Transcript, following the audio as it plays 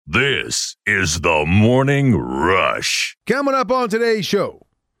This is the Morning Rush. Coming up on today's show,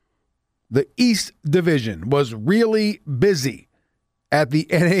 the East Division was really busy at the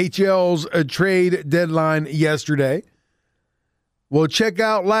NHL's trade deadline yesterday. We'll check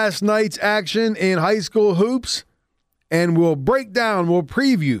out last night's action in high school hoops, and we'll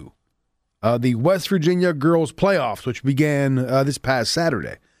preview the West Virginia girls playoffs, which began this past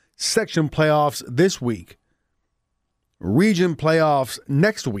Saturday. Section playoffs this week. Region playoffs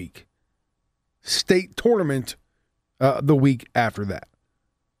next week. State tournament the week after that.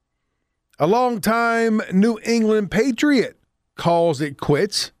 A longtime New England Patriot calls it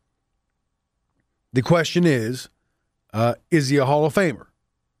quits. The question is he a Hall of Famer?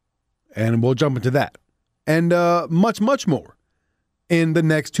 And we'll jump into that. And much, much more in the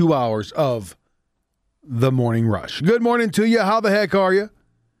next 2 hours of the Morning Rush. Good morning to you. How the heck are you?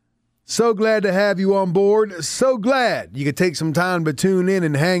 So glad to have you on board. So glad you could take some time to tune in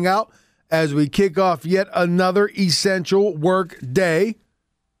and hang out as we kick off yet another essential work day.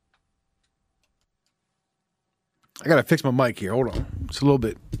 I got to fix my mic here. Hold on. It's a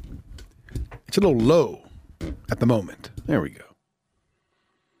little low at the moment. There we go.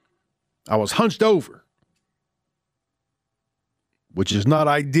 I was hunched over, which is not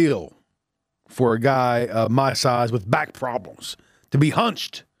ideal for a guy of my size with back problems to be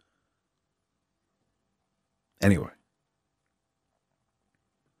hunched. Anyway.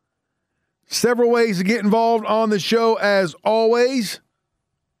 Several ways to get involved on the show as always.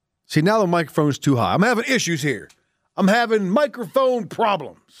 See, now the microphone's too high. I'm having issues here. I'm having microphone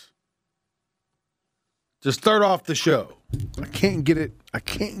problems. To start off the show. I can't get it.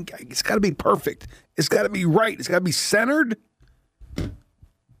 It's got to be perfect. It's got to be right. It's got to be centered.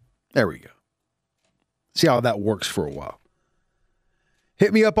 There we go. See how that works for a while.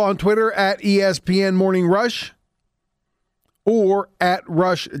 Hit me up on Twitter at ESPN Morning Rush or at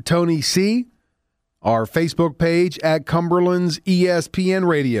Rush Tony C. Our Facebook page at Cumberland's ESPN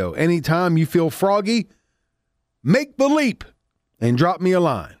Radio. Anytime you feel froggy, make the leap and drop me a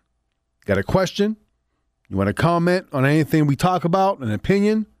line. Got a question? You want to comment on anything we talk about, an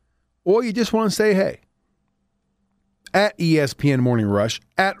opinion, or you just want to say hey? At ESPN Morning Rush,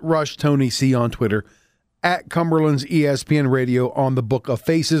 at Rush Tony C on Twitter, at Cumberland's ESPN Radio on the Book of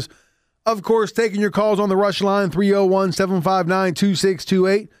Faces. Of course, taking your calls on the Rush line,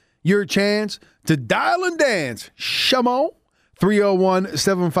 301-759-2628. Your chance to dial and dance. Shamo,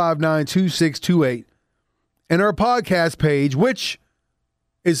 301-759-2628. And our podcast page, which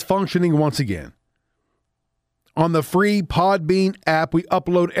is functioning once again. On the free Podbean app, we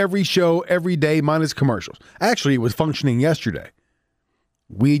upload every show every day minus commercials. Actually, it was functioning yesterday.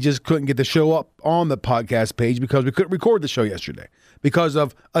 We just couldn't get the show up on the podcast page because we couldn't record the show yesterday because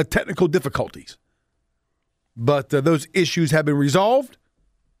of technical difficulties. But those issues have been resolved.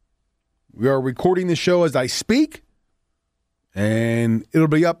 We are recording the show as I speak, and it'll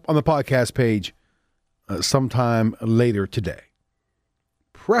be up on the podcast page sometime later today.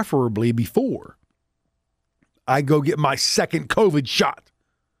 Preferably before I go get my second COVID shot.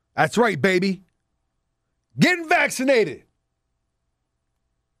 That's right, baby. Getting vaccinated.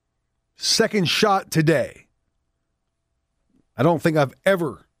 Second shot today. I don't think I've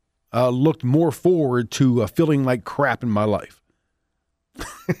ever looked more forward to feeling like crap in my life.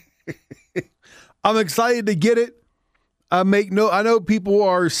 I'm excited to get it. I know people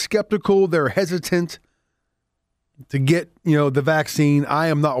are skeptical. They're hesitant to get, the vaccine. I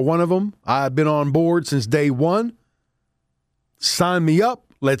am not one of them. I've been on board since day one. Sign me up.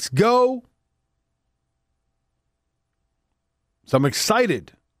 Let's go. So I'm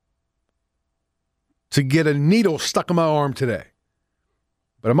excited to get a needle stuck in my arm today.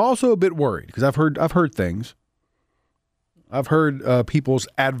 But I'm also a bit worried because I've heard things. I've heard people's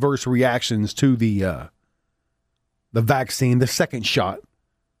adverse reactions to the vaccine, the second shot.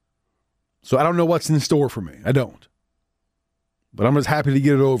 So I don't know what's in store for me. I don't. But I'm just happy to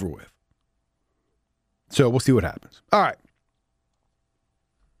get it over with. So we'll see what happens. All right.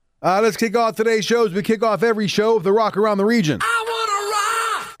 Let's kick off today's show as we kick off every show of the Rock Around the Region. I want to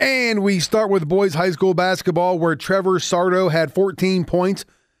rock! And we start with boys high school basketball where Trevor Sardo had 14 points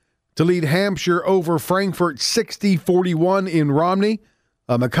to lead Hampshire over Frankfurt 60-41 in Romney.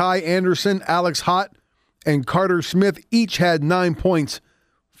 Makai Anderson, Alex Hott, and Carter Smith each had 9 points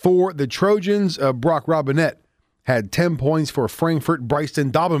for the Trojans. Brock Robinette had 10 points for Frankfurt.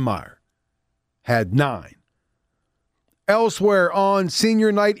 Bryson Dobbenmeyer had 9. Elsewhere on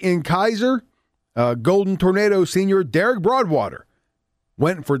senior night in Kaiser, Golden Tornado senior Derek Broadwater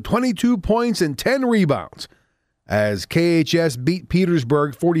went for 22 points and 10 rebounds as KHS beat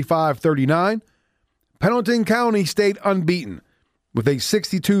Petersburg 45-39. Pendleton County stayed unbeaten with a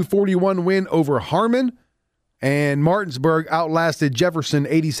 62-41 win over Harmon, and Martinsburg outlasted Jefferson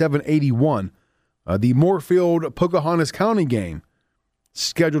 87-81. The Moorfield-Pocahontas County game,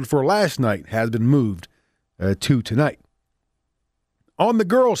 scheduled for last night, has been moved to tonight. On the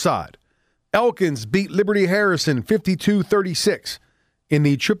girls' side, Elkins beat Liberty Harrison 52-36 in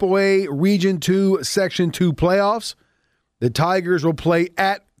the AAA Region 2 Section 2 playoffs. The Tigers will play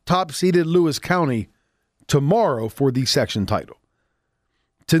at top-seeded Lewis County tomorrow for the section title.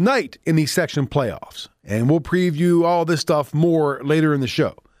 Tonight in the section playoffs, and we'll preview all this stuff more later in the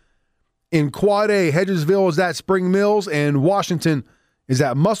show. In Quad A, Hedgesville is at Spring Mills, and Washington is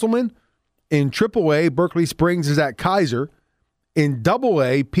at Musselman. In AAA, Berkeley Springs is at Kaiser. In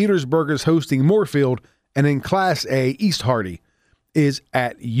AA, Petersburg is hosting Moorfield, and in Class A, East Hardy is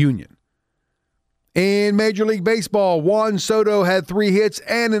at Union. In Major League Baseball, Juan Soto had 3 hits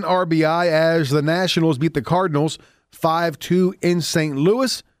and an RBI as the Nationals beat the Cardinals 5-2 in St.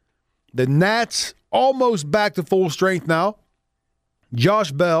 Louis. The Nats almost back to full strength now.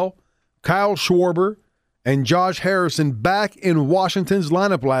 Josh Bell, Kyle Schwarber, and Josh Harrison back in Washington's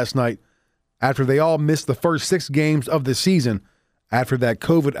lineup last night after they all missed the first 6 games of the season after that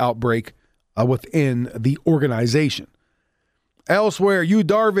COVID outbreak within the organization. Elsewhere, Yu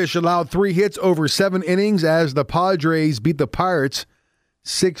Darvish allowed 3 hits over 7 innings as the Padres beat the Pirates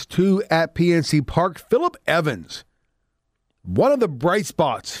 6-2 at PNC Park. Phillip Evans, one of the bright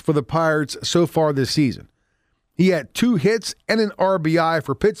spots for the Pirates so far this season. He had 2 hits and an RBI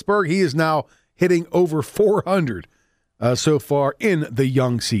for Pittsburgh. He is now hitting over 400 so far in the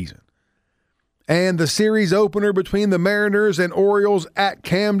young season. And the series opener between the Mariners and Orioles at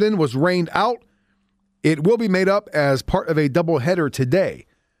Camden was rained out. It will be made up as part of a doubleheader today,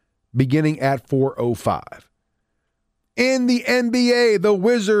 beginning at 4:05. In the NBA, the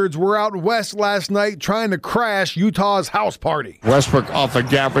Wizards were out west last night trying to crash Utah's house party. Westbrook off a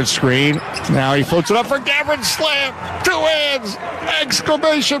Gabbard screen. Now he floats it up for Gabbard slam. 2 hands!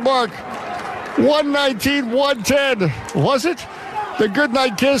 Exclamation mark! 119-110. Was it? The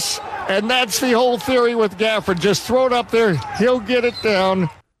goodnight kiss. And that's the whole theory with Gafford. Just throw it up there. He'll get it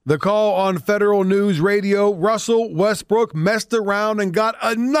down. The call on Federal News Radio, Russell Westbrook messed around and got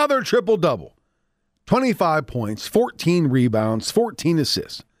another triple-double. 25 points, 14 rebounds, 14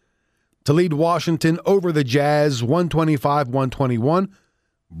 assists to lead Washington over the Jazz 125-121.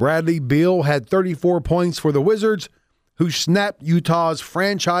 Bradley Beal had 34 points for the Wizards, who snapped Utah's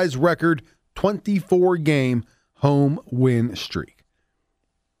franchise record 24-game home win streak.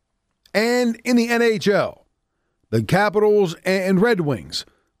 And in the NHL, the Capitals and Red Wings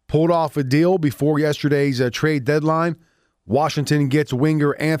pulled off a deal before yesterday's trade deadline. Washington gets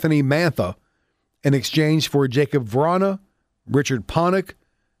winger Anthony Mantha in exchange for Jacob Vrana, Richard Panik,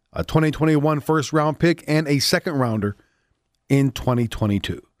 a 2021 first-round pick, and a second-rounder in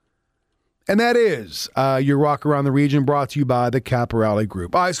 2022. And that is your Rock Around the Region, brought to you by the Caporale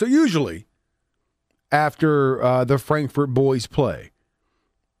Group. All right, so usually after the Frankfurt boys play,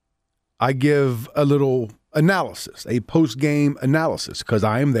 I give a little analysis, a post-game analysis, because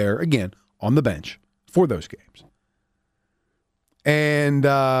I am there, again, on the bench for those games. And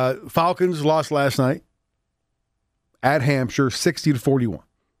Falcons lost last night at Hampshire, 60-41.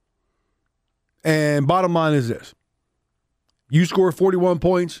 And bottom line is this. You score 41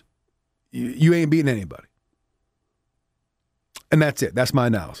 points, you ain't beating anybody. And that's it. That's my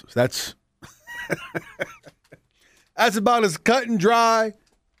analysis. That's about as cut and dry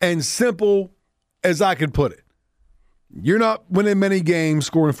and simple as I could put it. You're not winning many games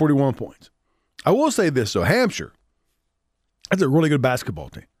scoring 41 points. I will say this, though. Hampshire, that's a really good basketball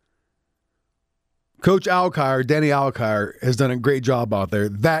team. Coach Alkire, Danny Alkire, has done a great job out there.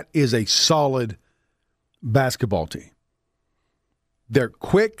 That is a solid basketball team. They're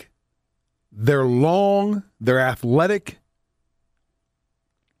quick. They're long. They're athletic.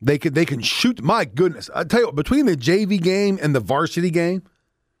 They can shoot. My goodness. I tell you what, between the JV game and the varsity game,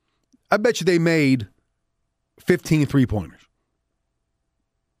 I bet you they made 15 three-pointers.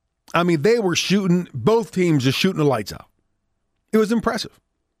 I mean, they were shooting, both teams just shooting the lights out. It was impressive.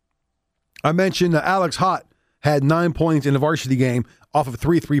 I mentioned Alex Hott had 9 points in the varsity game off of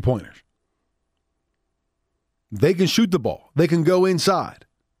 3 three-pointers. They can shoot the ball. They can go inside.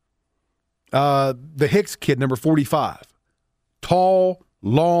 The Hicks kid, number 45, tall,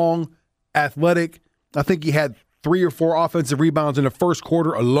 long, athletic. I think he had 3 or 4 offensive rebounds in the first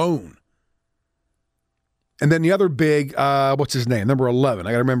quarter alone. And then the other big, what's his name? Number 11.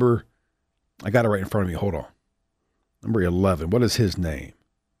 I got to remember. I got it right in front of me. Hold on. Number 11. What is his name?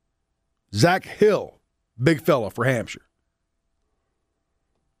 Zach Hill. Big fella for Hampshire.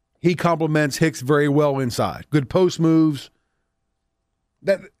 He complements Hicks very well inside. Good post moves.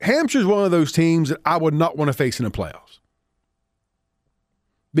 that Hampshire's one of those teams that I would not want to face in the playoffs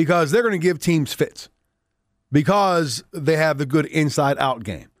because they're going to give teams fits, because they have the good inside-out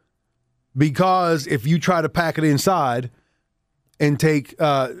game, because if you try to pack it inside and take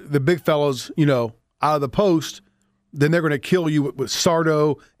the big fellas, out of the post, then they're going to kill you with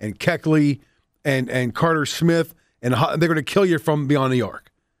Sardo and Keckley and Carter Smith, and they're going to kill you from beyond the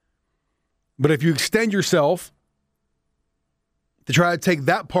arc. But if you extend yourself to try to take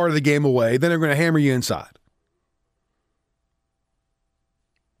that part of the game away, then they're going to hammer you inside.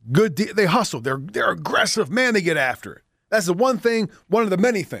 They hustle. They're aggressive. Man, they get after it. That's the one of the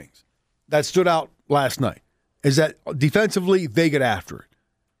many things that stood out last night, is that defensively, they get after it.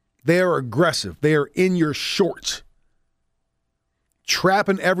 They are aggressive. They are in your shorts,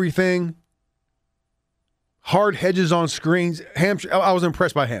 trapping everything, hard hedges on screens. Hampshire, I was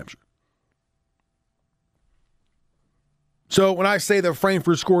impressed by Hampshire. So when I say that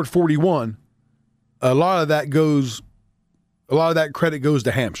Frankfurt scored 41, a lot of that credit goes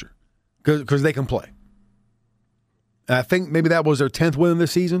to Hampshire because they can play. And I think maybe that was their 10th win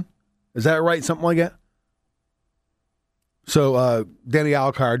this season. Is that right? Something like that? So Danny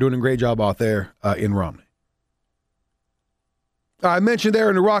Alkire doing a great job out there in Romney. I mentioned there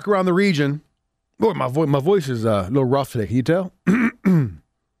in the Rock Around the Region. Boy, my voice is a little rough today. Can you tell?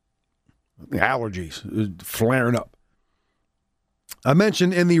 Allergies flaring up. I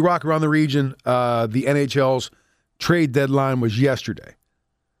mentioned in the Rock Around the Region, the NHL's trade deadline was yesterday.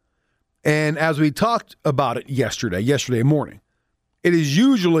 And as we talked about it yesterday morning, it is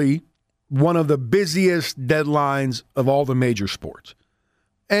usually one of the busiest deadlines of all the major sports.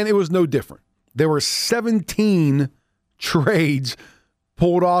 And it was no different. There were 17 trades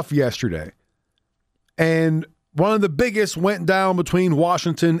pulled off yesterday. And one of the biggest went down between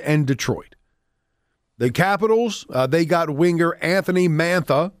Washington and Detroit. The Capitals, they got winger Anthony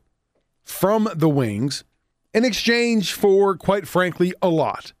Mantha from the Wings in exchange for, quite frankly, a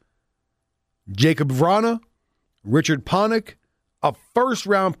lot. Jacob Vrana, Richard Panik, a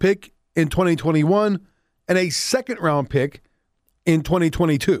first-round pick in 2021, and a second-round pick in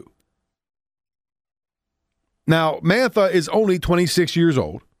 2022. Now, Mantha is only 26 years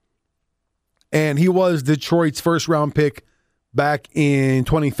old, and he was Detroit's first-round pick back in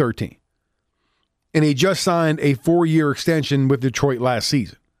 2013. And he just signed a 4-year extension with Detroit last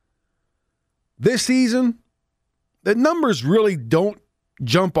season. This season, the numbers really don't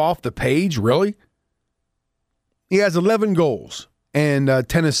jump off the page, really. He has 11 goals and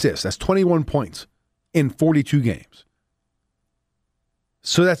 10 assists. That's 21 points in 42 games.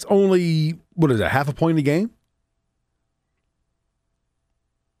 So that's only, half a point a game?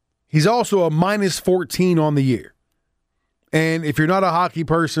 He's also a minus 14 on the year. And if you're not a hockey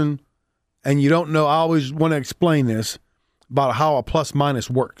person, and you don't know, I always want to explain this about how a plus-minus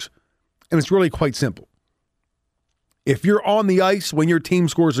works. And it's really quite simple. If you're on the ice when your team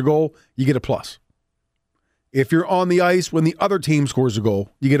scores a goal, you get a plus. If you're on the ice when the other team scores a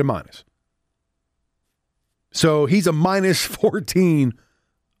goal, you get a minus. So he's a minus 14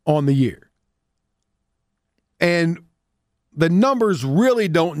 on the year. And the numbers really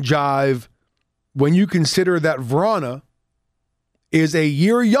don't jive when you consider that Vrana is a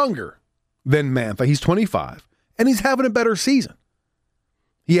year younger than Mantha. He's 25, and he's having a better season.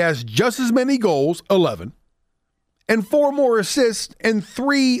 He has just as many goals, 11, and 4 more assists and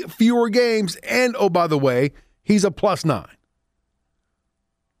 3 fewer games. And, oh, by the way, he's a +9.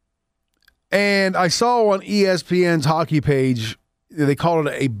 And I saw on ESPN's hockey page, they call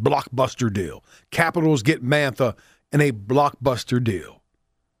it a blockbuster deal. Capitals get Mantha in a blockbuster deal.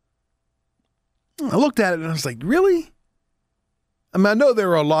 I looked at it and I was like, really? I mean, I know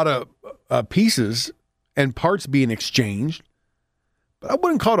there are a lot of pieces and parts being exchanged, but I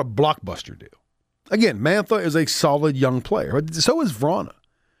wouldn't call it a blockbuster deal. Again, Mantha is a solid young player, but so is Vrana.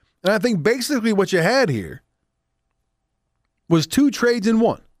 And I think basically what you had here was 2 trades in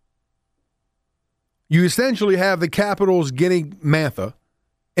one. You essentially have the Capitals getting Mantha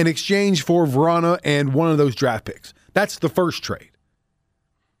in exchange for Vrana and one of those draft picks. That's the first trade.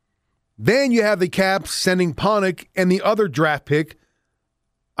 Then you have the Caps sending Panik and the other draft pick,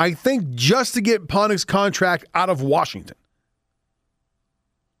 I think just to get Panik's contract out of Washington.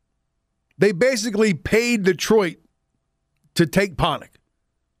 They basically paid Detroit to take Panik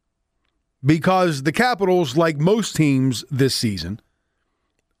because the Capitals, like most teams this season,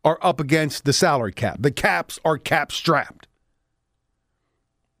 are up against the salary cap. The Caps are cap-strapped.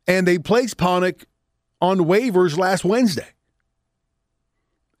 And they placed Panik on waivers last Wednesday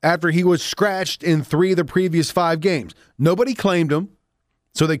after he was scratched in 3 of the previous 5 games. Nobody claimed him,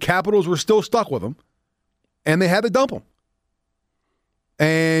 so the Capitals were still stuck with him, and they had to dump him.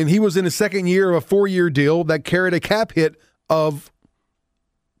 And he was in his second year of a 4-year deal that carried a cap hit of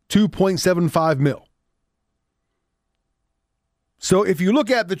 $2.75 million. So if you look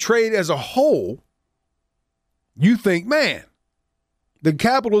at the trade as a whole, you think, man, the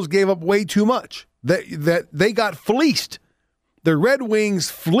Capitals gave up way too much. That they got fleeced. The Red Wings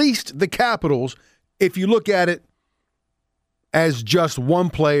fleeced the Capitals if you look at it as just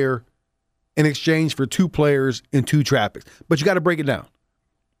one player in exchange for two players in two traffics. But you got to break it down.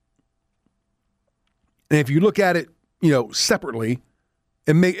 And if you look at it, separately,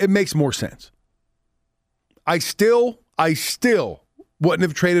 it makes more sense. I still wouldn't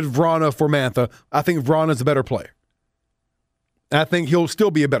have traded Vrana for Mantha. I think Vrana's a better player. And I think he'll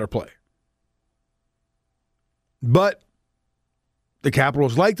still be a better player. But the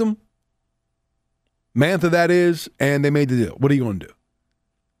Capitals liked him. Mantha, that is, and they made the deal. What are you going to do?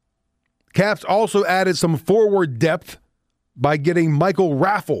 Caps also added some forward depth by getting Michael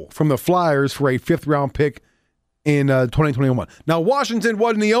Raffle from the Flyers for a 5th-round pick in 2021. Now, Washington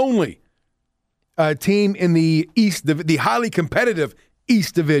wasn't the only team in the East, the highly competitive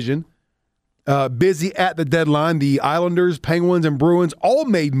East Division, busy at the deadline. The Islanders, Penguins, and Bruins all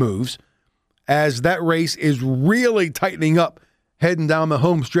made moves as that race is really tightening up heading down the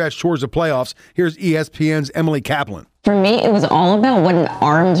home stretch towards the playoffs. Here's ESPN's Emily Kaplan. For me, it was all about what an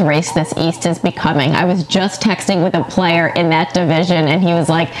arms race this East is becoming. I was just texting with a player in that division, and he was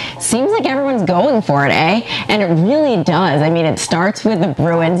like, seems like everyone's going for it, eh? And it really does. I mean, it starts with the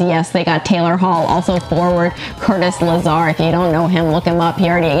Bruins. Yes, they got Taylor Hall, also forward Curtis Lazar. If you don't know him, look him up. He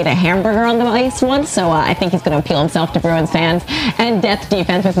already ate a hamburger on the ice once, so I think he's going to appeal himself to Bruins fans. And depth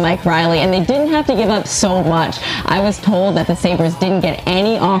defense with Mike Riley, and they didn't have to give up so much. I was told that the Sabres didn't get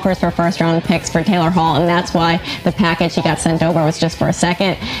any offers for first-round picks for Taylor Hall, and that's why the package he got sent over was just for a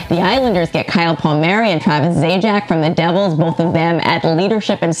second. The Islanders get Kyle Palmieri and Travis Zajac from the Devils, both of them at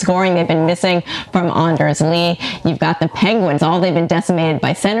leadership and scoring they've been missing from Anders Lee. You've got the Penguins, they've been decimated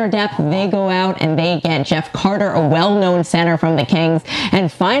by center depth. They go out and they get Jeff Carter, a well-known center from the Kings.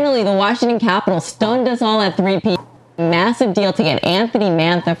 And finally, the Washington Capitals stunned us all at 3 p.m. Massive deal to get Anthony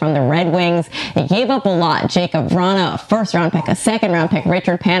Mantha from the Red Wings. They gave up a lot. Jacob Vrana, a first-round pick, a second-round pick,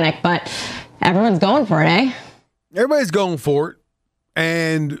 Richard Panik, but everyone's going for it, eh? Everybody's going for it.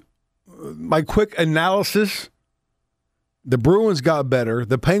 And my quick analysis, the Bruins got better.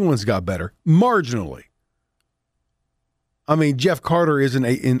 The Penguins got better. Marginally. I mean, Jeff Carter isn't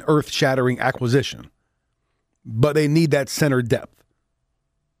an earth-shattering acquisition. But they need that center depth.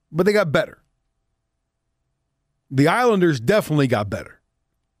 But they got better. The Islanders definitely got better.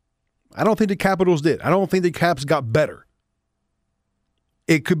 I don't think the Capitals did. I don't think the Caps got better.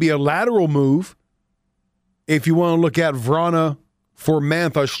 It could be a lateral move. If you want to look at Vrana for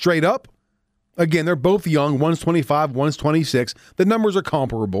Mantha straight up, again, they're both young. One's 25, one's 26. The numbers are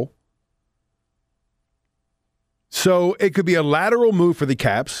comparable. So it could be a lateral move for the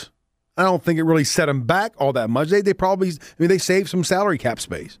Caps. I don't think it really set them back all that much. They probably, they saved some salary cap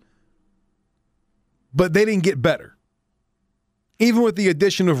space. But they didn't get better. Even with the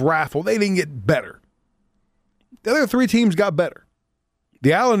addition of Raffle, they didn't get better. The other 3 teams got better.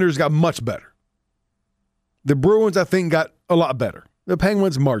 The Islanders got much better. The Bruins, I think, got a lot better. The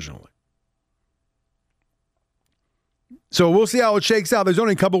Penguins, marginally. So we'll see how it shakes out. There's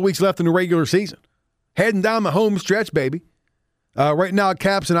only a couple weeks left in the regular season. Heading down the home stretch, baby. Right now,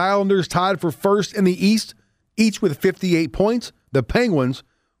 Caps and Islanders tied for first in the East, each with 58 points. The Penguins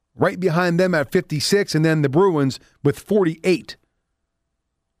right behind them at 56, and then the Bruins with 48.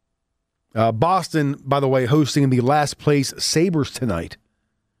 Boston, by the way, hosting the last place Sabres tonight.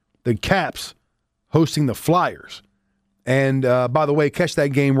 The Caps hosting the Flyers. And, by the way, catch that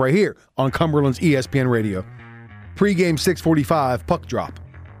game right here on Cumberland's ESPN Radio. Pre-game 6:45, puck drop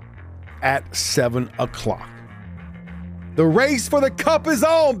at 7 o'clock. The race for the Cup is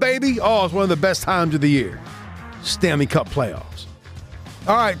on, baby. Oh, it's one of the best times of the year. Stanley Cup playoffs.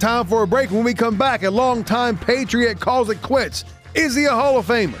 All right, time for a break. When we come back, a longtime Patriot calls it quits. Is he a Hall of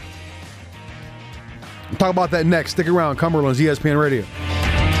Famer? We'll talk about that next. Stick around, Cumberland's ESPN Radio.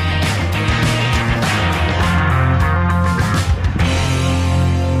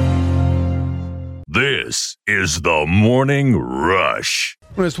 This is the Morning Rush.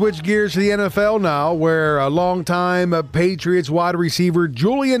 I'm going to switch gears to the NFL now, where a longtime Patriots wide receiver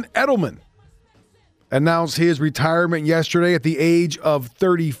Julian Edelman announced his retirement yesterday at the age of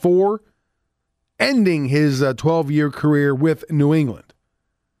 34, ending his 12-year career with New England.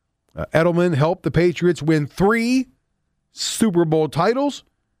 Edelman helped the Patriots win 3 Super Bowl titles,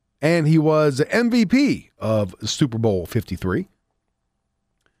 and he was MVP of Super Bowl 53.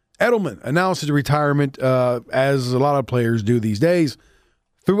 Edelman announced his retirement, as a lot of players do these days,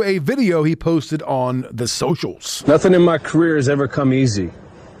 through a video he posted on the socials. Nothing in my career has ever come easy.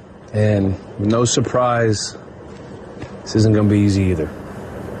 And no surprise, this isn't going to be easy either.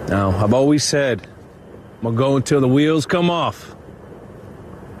 Now, I've always said, I'm going to go until the wheels come off.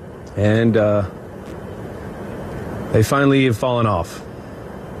 And they finally have fallen off.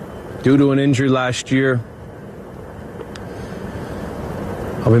 Due to an injury last year,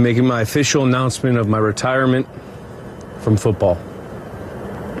 I'll be making my official announcement of my retirement from football.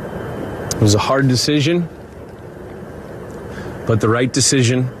 It was a hard decision, but the right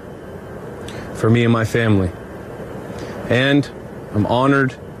decision for me and my family. And I'm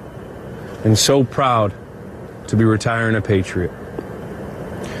honored and so proud to be retiring a Patriot.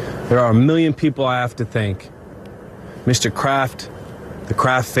 There are a million people I have to thank. Mr. Kraft, the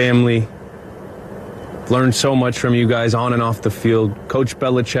Kraft family, learned so much from you guys on and off the field. Coach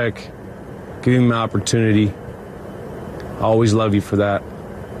Belichick, giving me an opportunity. I always love you for that.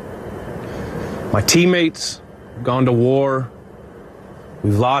 My teammates have gone to war.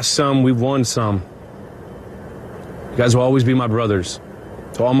 We've lost some, we've won some. You guys will always be my brothers.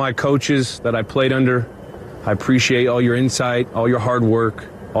 To all my coaches that I played under, I appreciate all your insight, all your hard work,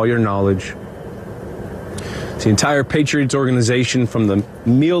 all your knowledge. To the entire Patriots organization, from the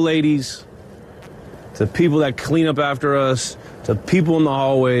meal ladies, to the people that clean up after us, to the people in the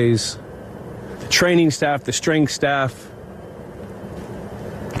hallways, the training staff, the strength staff.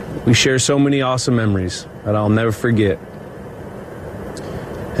 We share so many awesome memories that I'll never forget.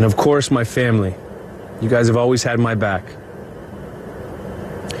 And of course, my family. You guys have always had my back.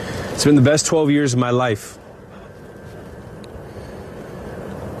 It's been the best 12 years of my life.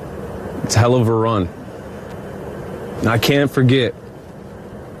 It's a hell of a run. And I can't forget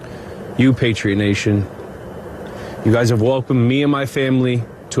you, Patriot Nation. You guys have welcomed me and my family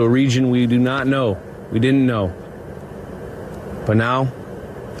to a region we do not know. We didn't know. But now,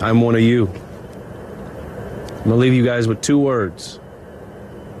 I'm one of you. I'm going to leave you guys with two words.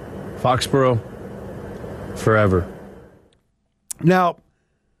 Foxborough, forever. Now,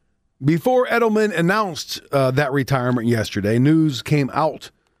 before Edelman announced that retirement yesterday, news came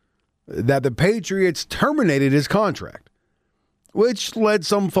out that the Patriots terminated his contract, which led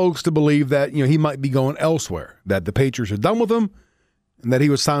some folks to believe that he might be going elsewhere, that the Patriots are done with him, and that he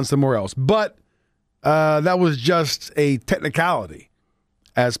was signed somewhere else. But that was just a technicality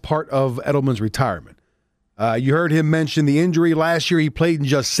as part of Edelman's retirement. You heard him mention the injury. Last year, he played in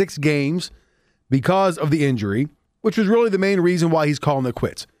just 6 games because of the injury, which was really the main reason why he's calling it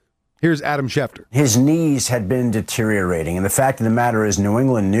quits. Here's Adam Schefter. His knees had been deteriorating, and the fact of the matter is New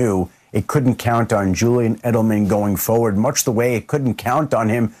England knew it couldn't count on Julian Edelman going forward, much the way it couldn't count on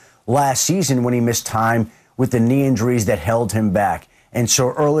him last season when he missed time with the knee injuries that held him back. And so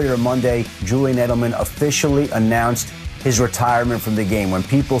earlier Monday, Julian Edelman officially announced his retirement from the game. When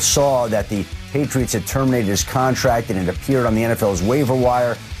people saw that the Patriots had terminated his contract and it appeared on the NFL's waiver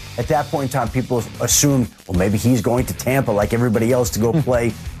wire, at that point in time, people assumed, well, maybe he's going to Tampa like everybody else to go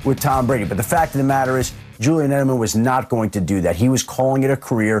play with Tom Brady. But the fact of the matter is, Julian Edelman was not going to do that. He was calling it a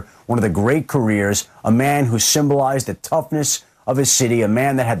career, one of the great careers, a man who symbolized the toughness of his city, a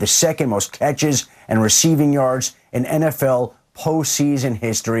man that had the second most catches and receiving yards in NFL postseason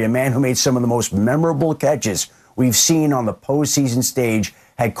history, a man who made some of the most memorable catches we've seen on the postseason stage,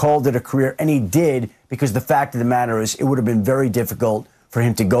 had called it a career, and he did, because the fact of the matter is it would have been very difficult for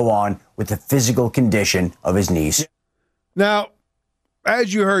him to go on with the physical condition of his knees. Now,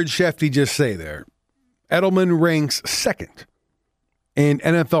 as you heard Shefty just say there, Edelman ranks second in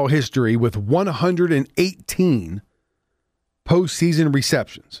NFL history with 118 postseason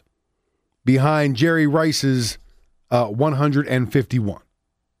receptions, behind Jerry Rice's 151.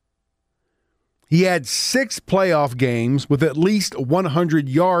 He had 6 playoff games with at least 100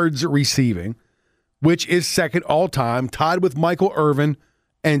 yards receiving, which is second all-time, tied with Michael Irvin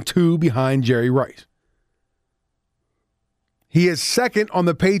and 2 behind Jerry Rice. He is second on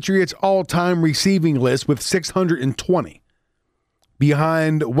the Patriots' all-time receiving list with 620,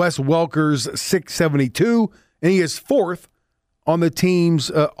 behind Wes Welker's 672, and he is fourth on the team's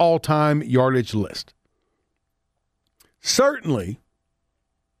all-time yardage list. Certainly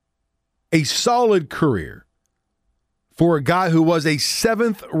a solid career for a guy who was a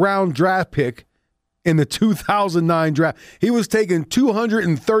 7th-round draft pick in the 2009 draft. He was taken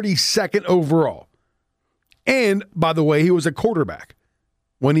 232nd overall. And, by the way, he was a quarterback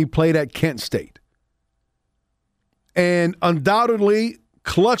when he played at Kent State. And undoubtedly,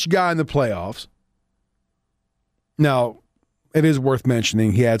 clutch guy in the playoffs. Now, it is worth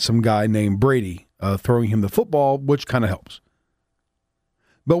mentioning he had some guy named Brady throwing him the football, which kind of helps.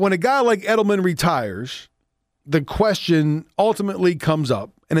 But when a guy like Edelman retires, the question ultimately comes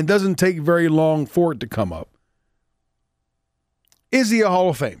up, and it doesn't take very long for it to come up. Is he a Hall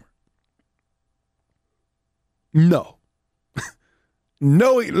of Famer? No.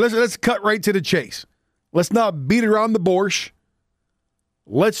 No, let's cut right to the chase. Let's not beat around the bush.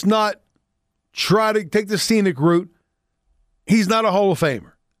 Let's not try to take the scenic route. He's not a Hall of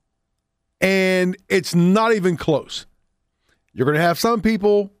Famer. And it's not even close. You're going to have some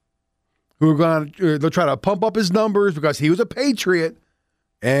people who are going to they'll try to pump up his numbers because he was a Patriot.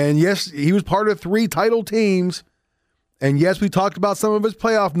 And yes, he was part of 3 title teams. And yes, we talked about some of his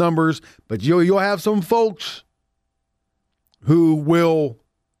playoff numbers, but you'll have some folks who will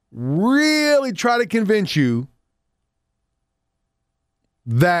really try to convince you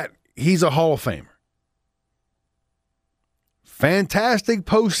that he's a Hall of Famer. Fantastic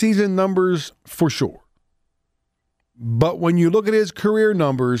postseason numbers for sure. But when you look at his career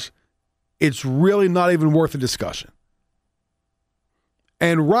numbers, it's really not even worth a discussion.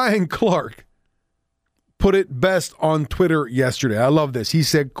 And Ryan Clark put it best on Twitter yesterday. I love this. He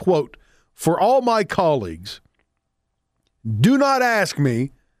said, quote, "For all my colleagues, do not ask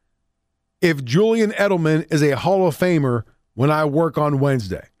me if Julian Edelman is a Hall of Famer when I work on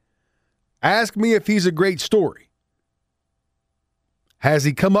Wednesday. Ask me if he's a great story. Has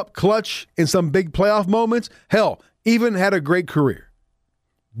he come up clutch in some big playoff moments? Hell, even had a great career.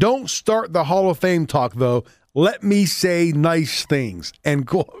 Don't start the Hall of Fame talk, though. Let me say nice things," end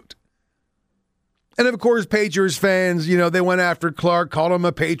quote. And, of course, Patriots fans, they went after Clark, called him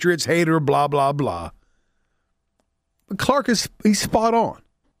a Patriots hater, blah, blah, blah. But Clark he's spot on.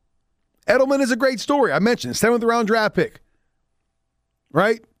 Edelman is a great story. I mentioned 7th round draft pick,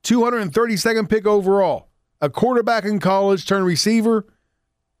 right? 232nd pick overall. A quarterback in college turned receiver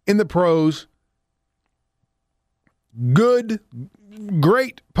in the pros. Great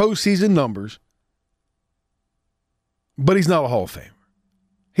postseason numbers. But he's not a Hall of Famer.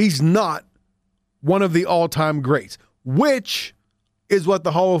 He's not one of the all-time greats, which is what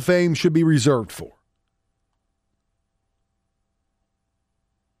the Hall of Fame should be reserved for.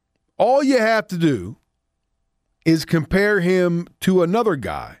 All you have to do is compare him to another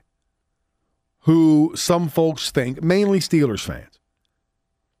guy who some folks think, mainly Steelers fans,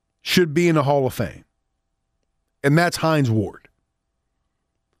 should be in the Hall of Fame. And that's Hines Ward.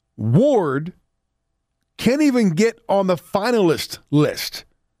 Ward can't even get on the finalist list.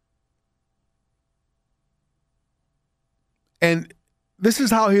 And this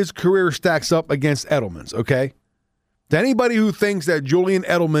is how his career stacks up against Edelman's, okay? To anybody who thinks that Julian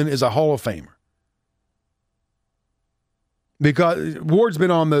Edelman is a Hall of Famer, because Ward's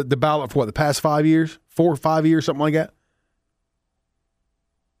been on the ballot for the past 5 years, 4 or 5 years, something like that.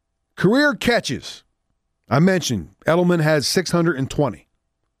 Career catches. I mentioned Edelman has 620.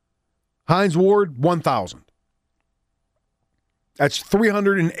 Hines Ward, 1,000. That's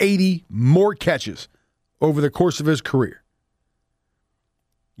 380 more catches over the course of his career.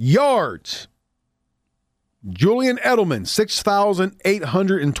 Yards. Julian Edelman,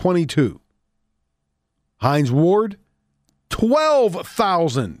 6,822. Hines Ward,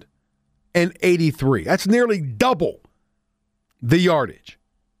 12,083. That's nearly double the yardage.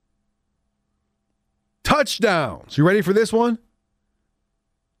 Touchdowns. You ready for this one?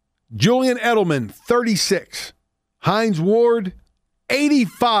 Julian Edelman, 36. Hines Ward,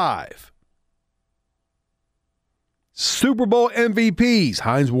 85. Super Bowl MVPs.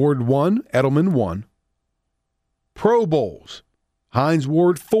 Hines Ward 1, Edelman 1. Pro Bowls. Hines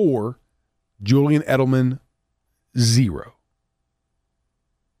Ward 4, Julian Edelman 0.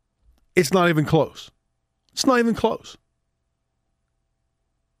 It's not even close. It's not even close.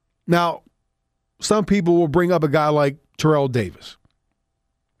 Now, some people will bring up a guy like Terrell Davis,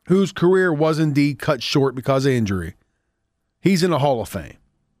 whose career was indeed cut short because of injury. He's in the Hall of Fame.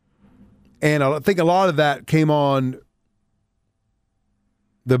 And I think a lot of that came on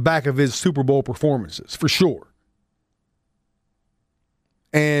the back of his Super Bowl performances, for sure.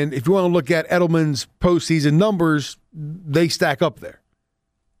 And if you want to look at Edelman's postseason numbers, they stack up there.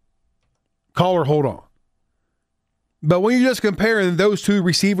 Caller, hold on. But when you're just comparing those two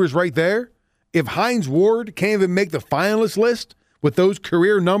receivers right there, if Hines Ward can't even make the finalist list with those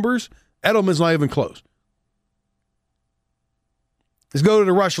career numbers, Edelman's not even close. Let's go to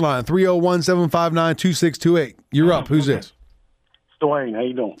the rush line, 301-759-2628. You're up. Who's this? It's Dwayne. How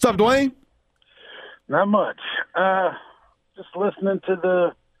you doing? What's up, Dwayne? Not much. Just listening to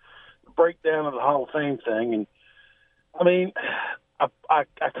the breakdown of the Hall of Fame thing. And, I mean, I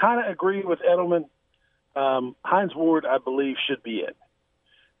kind of agree with Edelman. Hines Ward, I believe, should be in.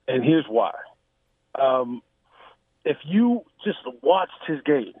 And here's why. if you just watched his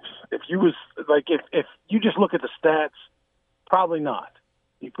games, if you just look at the stats, probably not.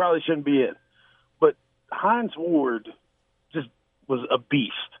 He probably shouldn't be in. But Hines Ward just was a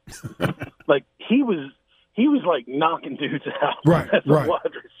beast. Like he was like knocking dudes out as a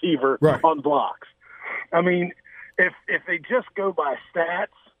wide receiver on blocks. I mean, if they just go by stats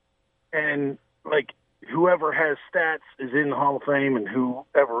and like whoever has stats is in the Hall of Fame and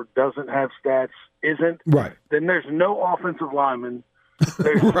whoever doesn't have stats isn't, then there's no offensive lineman.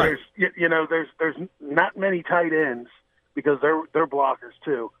 There's not many tight ends because they're blockers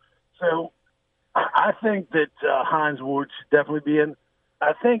too. So I think that Hines Ward should definitely be in.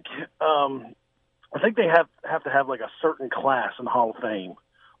 I think they have to have like a certain class in the Hall of Fame,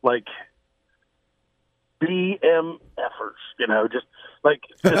 like BMFers, just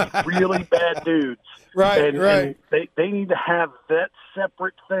really bad dudes. And they need to have that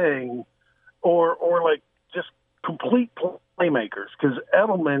separate thing or like just complete playmakers, because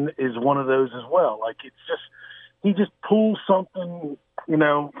Edelman is one of those as well. Like it's just, he just pulls something,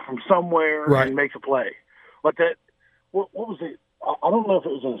 from somewhere and makes a play. Like that, what was it? I don't know if it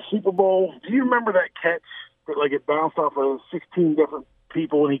was in the Super Bowl. Do you remember that catch that it bounced off of 16 different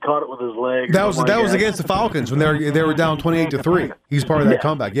people and he caught it with his leg? That was against the Falcons when they were down 28-3. He's part of that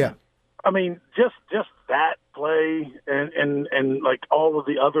comeback. Yeah. I mean, just that play and like all of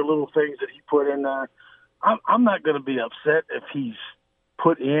the other little things that he put in there. I'm not going to be upset if he's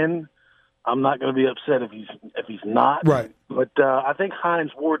put in. I'm not going to be upset if he's not. Right. But I think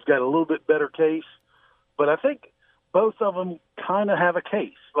Hines Ward's got a little bit better case. But I think both of them kind of have a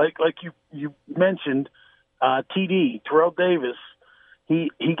case. Like you mentioned, TD, Terrell Davis, he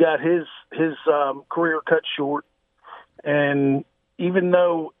got his career cut short. And even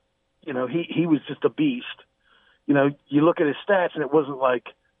though, he was just a beast, you look at his stats and it wasn't like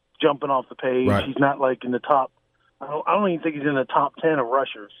jumping off the page. Right. He's not like in the top. I don't even think he's in the top 10 of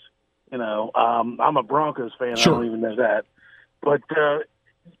rushers. I'm a Broncos fan. Sure. I don't even know that. But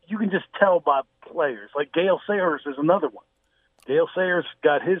you can just tell by players. Like Gale Sayers is another one. Gale Sayers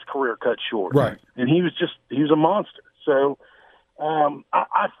got his career cut short. Right. And he was a monster. So I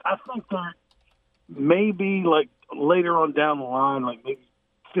think that maybe like later on down the line, like maybe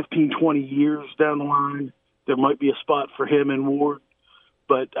 15, 20 years down the line, there might be a spot for him and Ward.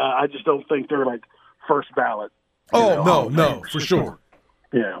 But I just don't think they're like first ballot. No, for sure.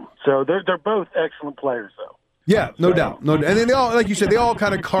 Yeah. So they're both excellent players, though. Yeah, no doubt. No, and then they all, like you said, they all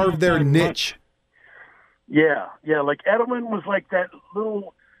kind of carved their niche. Yeah. Like Edelman was like that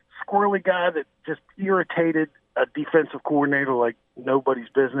little squirrely guy that just irritated a defensive coordinator like nobody's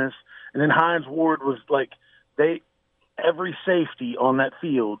business. And then Hines Ward was like every safety on that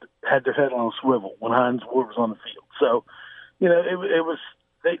field had their head on a swivel when Hines Ward was on the field. So, it was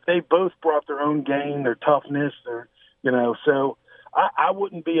they both brought their own game, their toughness, so I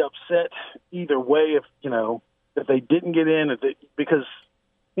wouldn't be upset either way if they didn't get in, because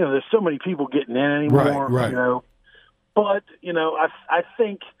there's so many people getting in anymore. Right. But I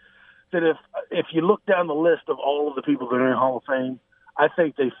think that if you look down the list of all of the people that are in Hall of Fame, I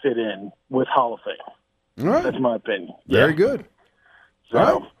think they fit in with Hall of Fame. All right. That's my opinion. Very good.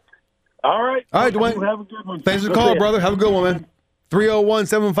 So, all right, Dwayne. Have a good one. Thanks for the call, brother. Have a good one, man.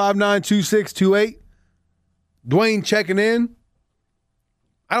 301-759-2628. Dwayne checking in.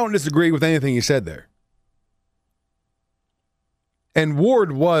 I don't disagree with anything you said there. And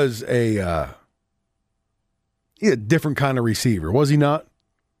Ward was a different kind of receiver, was he not?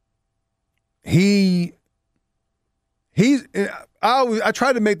 I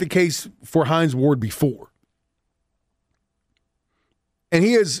tried to make the case for Hines Ward before. And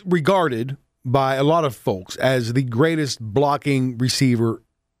he is regarded by a lot of folks as the greatest blocking receiver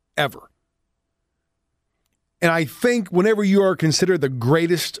ever. And I think whenever you are considered the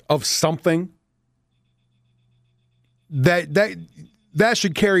greatest of something, that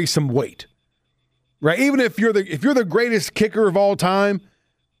should carry some weight, right? Even if you're the greatest kicker of all time,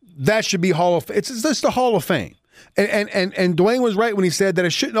 that should be Hall of Fame. It's just the Hall of Fame. And Dwayne was right when he said that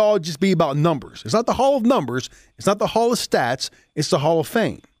it shouldn't all just be about numbers. It's not the Hall of Numbers. It's not the Hall of Stats. It's the Hall of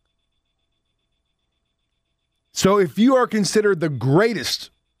Fame. So if you are considered the greatest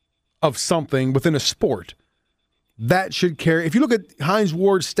of something within a sport, that should carry. If you look at Hines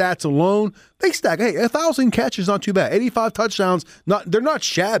Ward's stats alone, they stack. Hey, 1,000 catches, not too bad. 85 touchdowns, they're not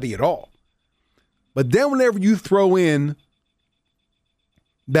shabby at all. But then whenever you throw in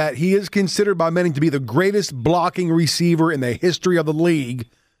that he is considered by many to be the greatest blocking receiver in the history of the league,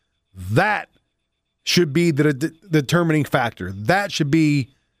 that should be the determining factor. That should be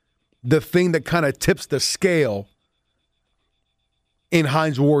the thing that kind of tips the scale in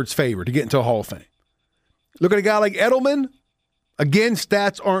Hines Ward's favor to get into a Hall of Fame. Look at a guy like Edelman. Again,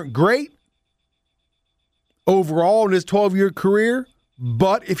 stats aren't great overall in his 12-year career.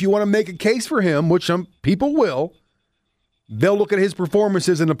 But if you want to make a case for him, which some people will, they'll look at his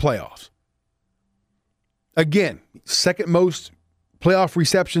performances in the playoffs. Again, second most playoff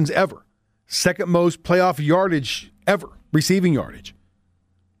receptions ever. Second most playoff yardage ever, receiving yardage,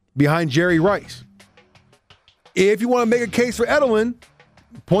 behind Jerry Rice. If you want to make a case for Edelman,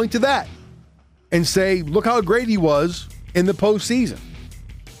 point to that and say, look how great he was in the postseason.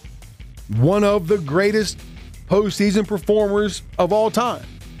 One of the greatest postseason performers of all time.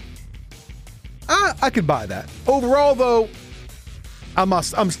 I could buy that. Overall, though, I'm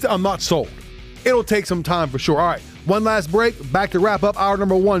not sold. It'll take some time for sure. All right, one last break. Back to wrap up hour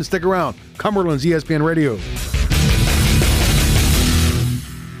number one. Stick around. Cumberland's ESPN Radio.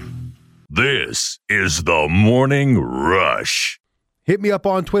 This is the Morning Rush. Hit me up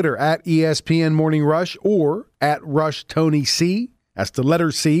on Twitter at ESPN Morning Rush or at Rush Tony C. That's the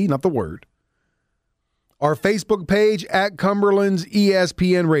letter C, not the word. Our Facebook page at Cumberland's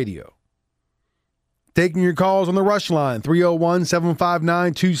ESPN Radio. Taking your calls on the Rush line,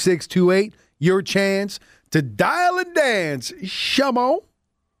 301-759-2628. Your chance to dial and dance. Shamo.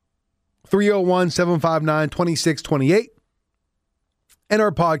 301-759-2628. And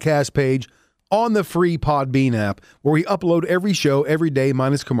our podcast page on the free Podbean app, where we upload every show every day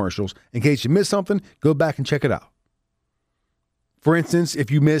minus commercials. In case you missed something, go back and check it out. For instance, if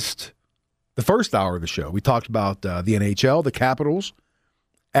you missed the first hour of the show, we talked about the NHL, the Capitals,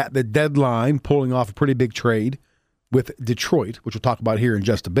 at the deadline, pulling off a pretty big trade with Detroit, which we'll talk about here in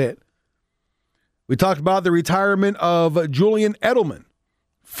just a bit. We talked about the retirement of Julian Edelman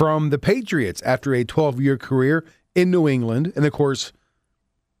from the Patriots after a 12-year career in New England. And, of course,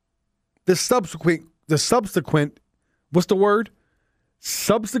 the subsequent, what's the word?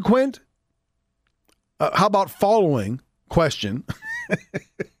 Subsequent? How about following question?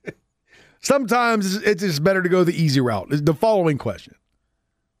 Sometimes it's just better to go the easy route. The following question.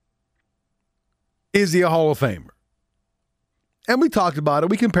 Is he a Hall of Famer? And we talked about it.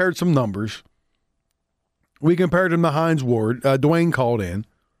 We compared some numbers. We compared him to Hines Ward. Dwayne called in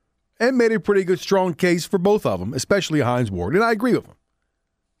and made a pretty good, strong case for both of them, especially Hines Ward. And I agree with him.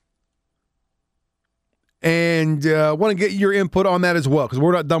 And want to get your input on that as well, because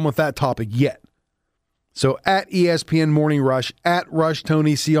we're not done with that topic yet. So at ESPN Morning Rush, at Rush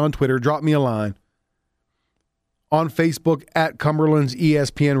Tony C on Twitter, drop me a line. On Facebook, at Cumberland's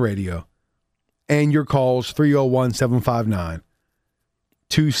ESPN Radio. And your calls,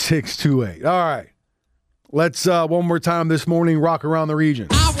 301-759-2628. All right. Let's, one more time this morning, rock around the region.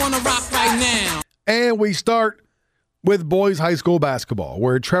 I want to rock right now. And we start with boys high school basketball,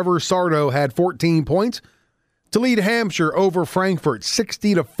 where Trevor Sardo had 14 points to lead Hampshire over Frankfurt,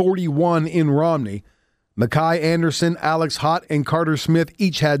 60-41 in Romney. Makai Anderson, Alex Hott, and Carter Smith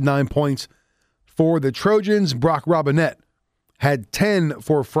each had 9 points for the Trojans. Brock Robinette had 10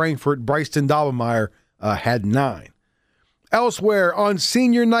 for Frankfurt. Bryson Dobemeyer had 9. Elsewhere, on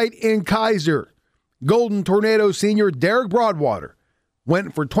senior night in Kaiser, Golden Tornado senior Derek Broadwater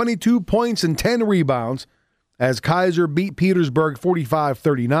went for 22 points and 10 rebounds as Kaiser beat Petersburg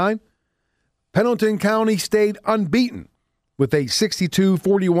 45-39. Pendleton County stayed unbeaten with a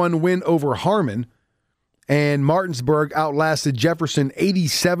 62-41 win over Harmon, and Martinsburg outlasted Jefferson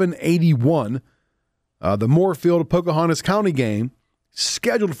 87-81. The Moorfield-Pocahontas County game,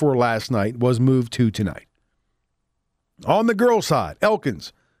 scheduled for last night, was moved to tonight. On the girls' side,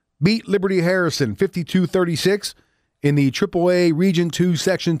 Elkins beat Liberty Harrison 52-36 in the AAA Region 2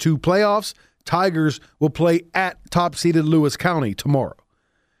 Section 2 playoffs. Tigers will play at top-seeded Lewis County tomorrow.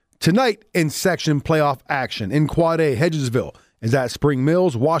 Tonight in section playoff action, in Quad A, Hedgesville is at Spring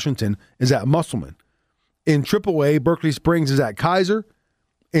Mills. Washington is at Musselman. In AAA, Berkeley Springs is at Kaiser.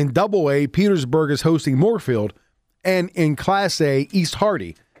 In AA, Petersburg is hosting Moorfield. And in Class A, East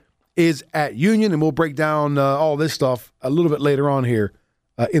Hardy is at Union. And we'll break down all this stuff a little bit later on here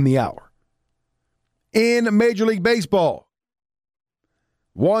in the hour. In Major League Baseball,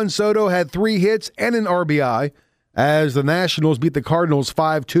 Juan Soto had 3 hits and an RBI as the Nationals beat the Cardinals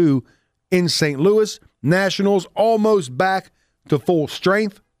 5-2 in St. Louis. Nationals almost back to full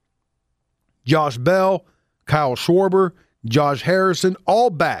strength. Josh Bell, Kyle Schwarber, Josh Harrison, all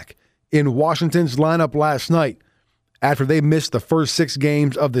back in Washington's lineup last night after they missed the first 6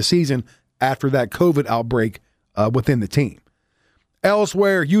 games of the season after that COVID outbreak within the team.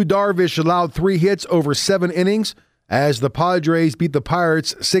 Elsewhere, Yu Darvish allowed 3 hits over 7 innings as the Padres beat the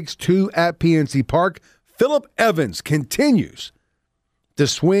Pirates 6-2 at PNC Park. Phillip Evans continues to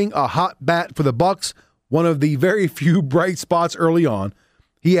swing a hot bat for the Bucks, one of the very few bright spots early on.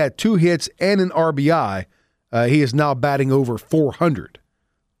 He had 2 hits and an RBI He is now batting over 400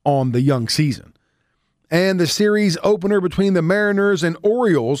 on the young season. And the series opener between the Mariners and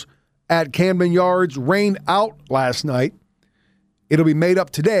Orioles at Camden Yards rained out last night. It'll be made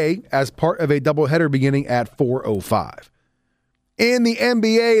up today as part of a doubleheader beginning at 4:05. In the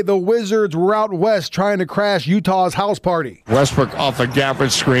NBA, the Wizards were out west trying to crash Utah's house party. Westbrook off the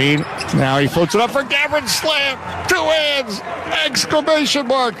Gafford screen. Now he floats it up for Gafford. Slam. 2 hands. Exclamation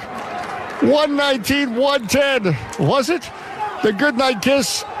mark. 119-110. Was it? The goodnight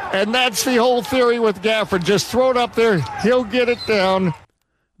kiss. And that's the whole theory with Gafford. Just throw it up there. He'll get it down.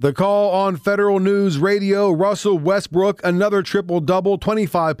 The call on Federal News Radio, Russell Westbrook, another triple-double,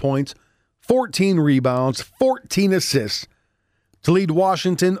 25 points, 14 rebounds, 14 assists to lead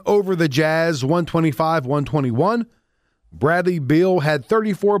Washington over the Jazz 125-121. Bradley Beal had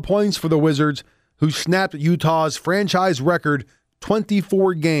 34 points for the Wizards, who snapped Utah's franchise record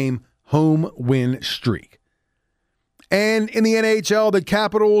 24-game home win streak. And in the NHL, the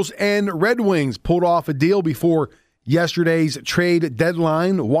Capitals and Red Wings pulled off a deal before yesterday's trade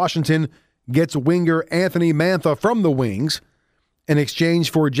deadline. Washington gets winger Anthony Mantha from the Wings in exchange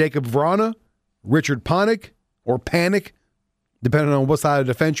for Jacob Vrana, Richard Panik, or Panic, depending on what side of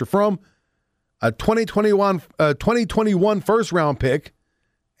the defense you're from, a 2021 first-round pick,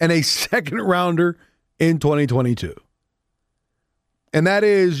 and a second-rounder in 2022. And that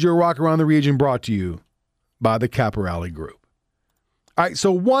is your Rock Around the Region brought to you by the Caporale Group. All right,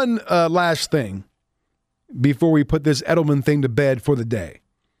 so one last thing before we put this Edelman thing to bed for the day.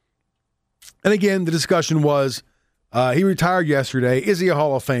 And again, the discussion was he retired yesterday. Is he a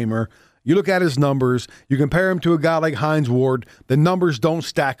Hall of Famer? You look at his numbers. You compare him to a guy like Hines Ward. The numbers don't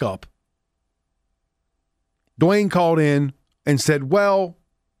stack up. Dwayne called in and said, well,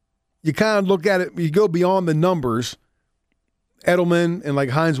 you kind of look at it, you go beyond the numbers. Edelman and like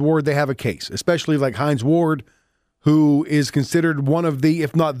Hines Ward, they have a case, especially like Hines Ward, who is considered one of the,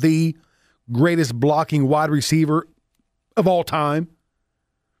 if not the greatest blocking wide receiver of all time.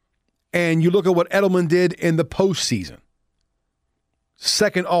 And you look at what Edelman did in the postseason.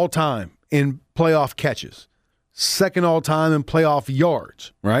 Second all-time in playoff catches. Second all-time in playoff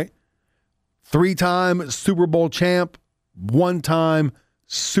yards, right? 3-time Super Bowl champ, 1-time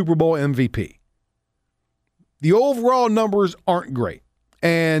Super Bowl MVP. The overall numbers aren't great.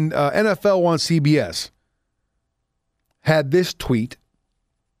 And NFL on CBS had this tweet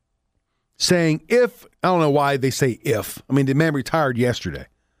saying if, I don't know why they say if. I mean, the man retired yesterday.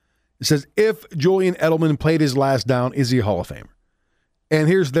 It says, if Julian Edelman played his last down, is he a Hall of Famer? And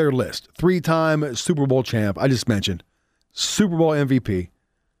here's their list. 3-time Super Bowl champ, I just mentioned. Super Bowl MVP.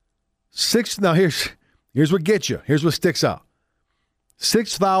 Now here's what gets you. Here's what sticks out.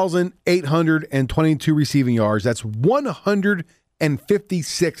 6,822 receiving yards. That's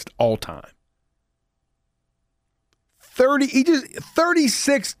 156th all-time.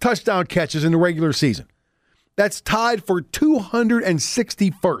 36 touchdown catches in the regular season. That's tied for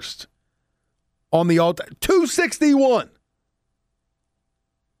 261st on the all-time. 261.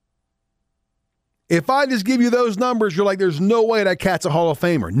 If I just give you those numbers, you're like, there's no way that cat's a Hall of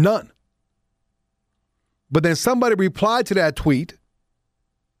Famer. None. But then somebody replied to that tweet,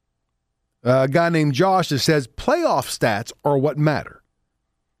 a guy named Josh, that says playoff stats are what matter.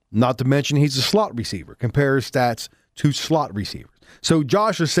 Not to mention he's a slot receiver. Compares stats to slot receivers. So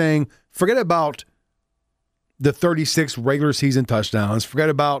Josh is saying, forget about the 36 regular season touchdowns. Forget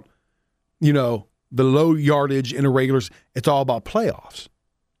about, the low yardage in a regular. It's all about playoffs.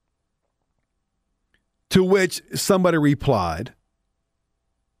 To which somebody replied,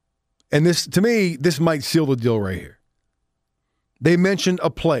 and this, to me, this might seal the deal right here. They mentioned a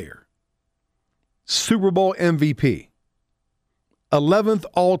player, Super Bowl MVP, 11th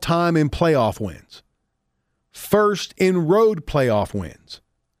all-time in playoff wins, first in road playoff wins,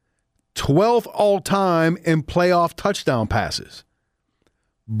 12th all-time in playoff touchdown passes,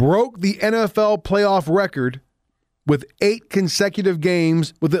 broke the NFL playoff record with 8 consecutive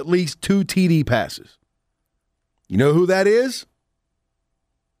games with at least 2 TD passes. You know who that is?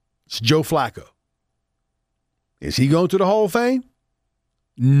 It's Joe Flacco. Is he going to the Hall of Fame?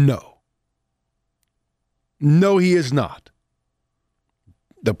 No. No, he is not.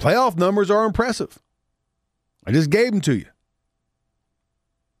 The playoff numbers are impressive. I just gave them to you.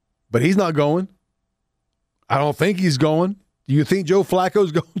 But he's not going. I don't think he's going. Do you think Joe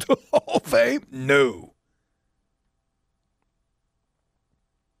Flacco's going to the Hall of Fame? No.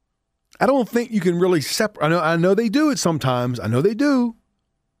 I don't think you can really separate. I know they do it sometimes. I know they do.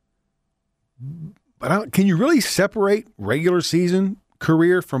 But can you really separate regular season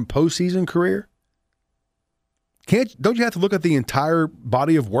career from postseason career? Don't you have to look at the entire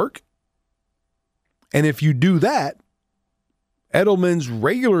body of work? And if you do that, Edelman's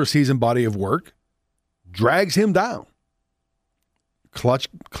regular season body of work drags him down.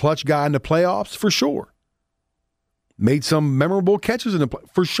 Clutch guy in the playoffs, for sure. Made some memorable catches in the play,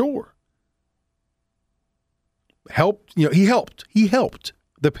 for sure. He helped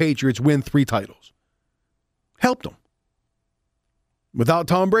the Patriots win 3 titles. Helped them. Without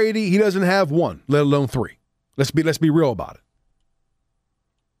Tom Brady, he doesn't have 1, let alone 3. Let's be real about it.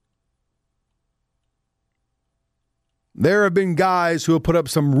 There have been guys who have put up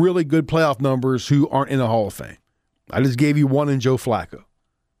some really good playoff numbers who aren't in the Hall of Fame. I just gave you one in Joe Flacco.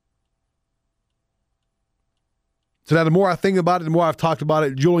 So now the more I think about it, the more I've talked about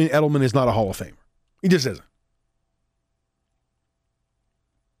it, Julian Edelman is not a Hall of Famer. He just isn't.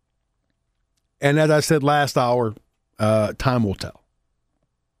 And as I said last hour, time will tell.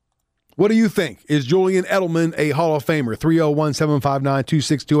 What do you think? Is Julian Edelman a Hall of Famer?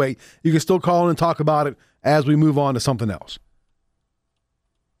 301-759-2628. You can still call in and talk about it as we move on to something else.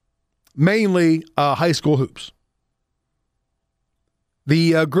 Mainly high school hoops.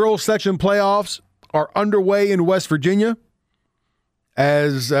 The girls section playoffs are underway in West Virginia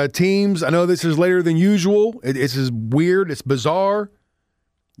as teams. I know this is later than usual. It's weird. It's bizarre.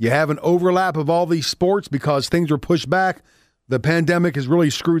 You have an overlap of all these sports because things were pushed back. The pandemic has really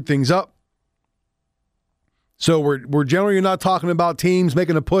screwed things up. So we're generally not talking about teams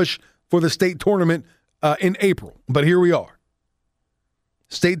making a push for the state tournament in April. But here we are.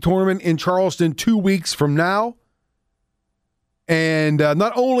 State tournament in Charleston 2 weeks from now. And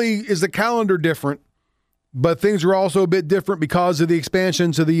not only is the calendar different, but things are also a bit different because of the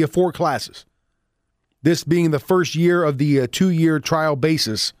expansion to the 4 classes. This being the first year of the 2-year trial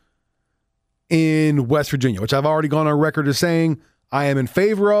basis in West Virginia, which I've already gone on record as saying I am in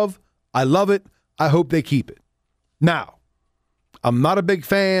favor of. I love it. I hope they keep it. Now, I'm not a big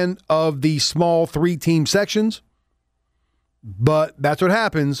fan of the small 3-team sections, but that's what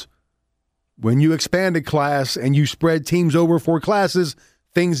happens when you expand a class and you spread teams over 4 classes.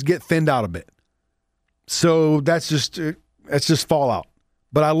 Things get thinned out a bit. So that's just fallout.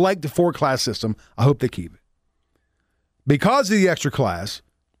 But I like the 4-class system. I hope they keep it. Because of the extra class,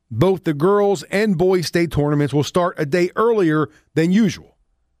 both the girls and boys state tournaments will start a day earlier than usual.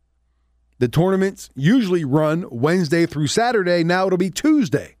 The tournaments usually run Wednesday through Saturday. Now it'll be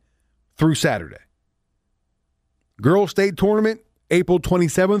Tuesday through Saturday. Girls state tournament, April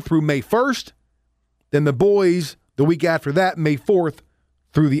 27th through May 1st. Then the boys, the week after that, May 4th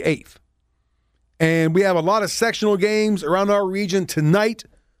through the 8th. And we have a lot of sectional games around our region tonight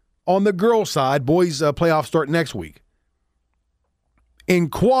on the girls' side. Boys' playoffs start next week. In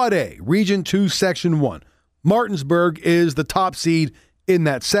Quad A, Region 2, Section 1, Martinsburg is the top seed in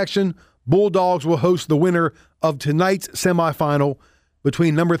that section. Bulldogs will host the winner of tonight's semifinal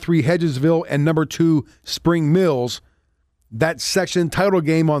between number 3 Hedgesville and number 2 Spring Mills. That section title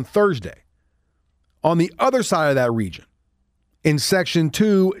game on Thursday. On the other side of that region, in Section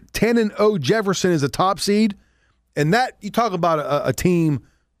 2, 10-0 Jefferson is the top seed. And that, you talk about a team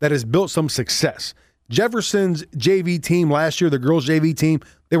that has built some success. Jefferson's JV team last year, the girls' JV team,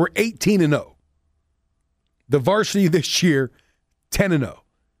 they were 18-0. The varsity this year, 10-0.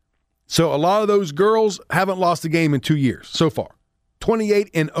 So a lot of those girls haven't lost a game in 2 years so far.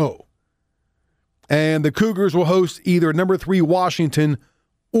 28-0. And the Cougars will host either number 3 Washington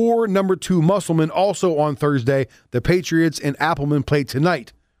or number 2 Musselman also on Thursday. The Patriots and Appleman play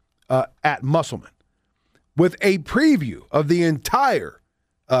tonight at Musselman. With a preview of the entire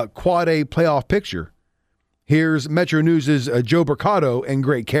Quad A playoff picture, here's Metro News' Joe Mercado and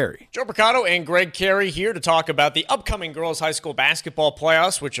Greg Carey. Joe Mercado and Greg Carey here to talk about the upcoming girls high school basketball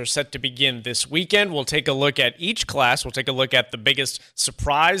playoffs, which are set to begin this weekend. We'll take a look at each class. We'll take a look at the biggest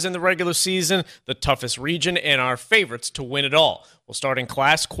surprise in the regular season, the toughest region, and our favorites to win it all. We'll start in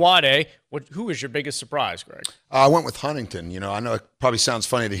Class Quad A. Who is your biggest surprise, Greg? I went with Huntington. I know it probably sounds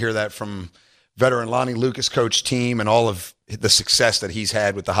funny to hear that from veteran Lonnie Lucas coach team and all of the success that he's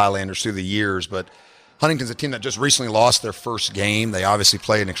had with the Highlanders through the years, but Huntington's a team that just recently lost their first game. They obviously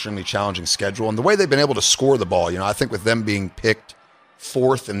play an extremely challenging schedule. And the way they've been able to score the ball, I think with them being picked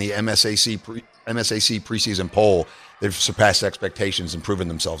 4th in the MSAC preseason poll, they've surpassed expectations and proven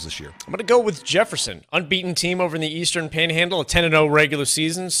themselves this year. I'm going to go with Jefferson. Unbeaten team over in the Eastern Panhandle, a 10-0 regular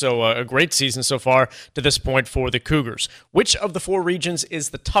season, so a great season so far to this point for the Cougars. Which of the 4 regions is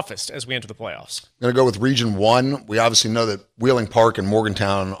the toughest as we enter the playoffs? I'm going to go with Region 1. We obviously know that Wheeling Park and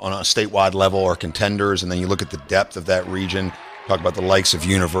Morgantown on a statewide level are contenders, and then you look at the depth of that region, talk about the likes of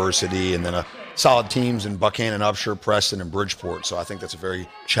University, and then a solid teams in Buchanan, Upshur, Preston, and Bridgeport. So I think that's a very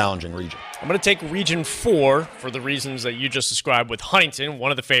challenging region. I'm going to take Region 4 for the reasons that you just described with Huntington,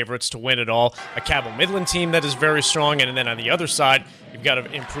 one of the favorites to win it all, a Cabell Midland team that is very strong, and then on the other side, you've got an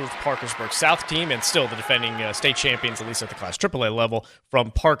improved Parkersburg South team and still the defending state champions, at least at the Class AAA level, from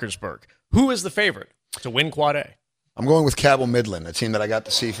Parkersburg. Who is the favorite to win Quad A? I'm going with Cabell Midland, a team that I got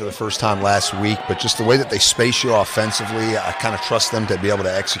to see for the first time last week, but just the way that they space you offensively, I kind of trust them to be able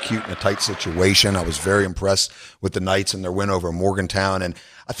to execute in a tight situation. I was very impressed with the Knights and their win over Morgantown, and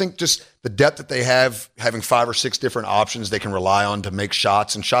I think just the depth that they have, having 5 or 6 different options they can rely on to make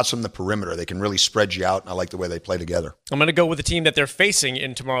shots, and shots from the perimeter. They can really spread you out, and I like the way they play together. I'm going to go with the team that they're facing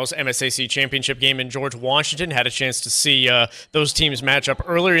in tomorrow's MSAC championship game in George Washington. Had a chance to see those teams match up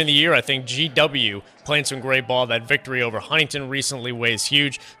earlier in the year. I think GW playing some great ball. That victory over Huntington recently weighs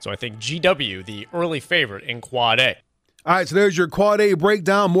huge, so I think GW, the early favorite in Quad A. All right, so there's your Quad A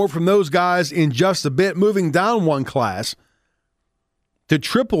breakdown. More from those guys in just a bit. Moving down one class to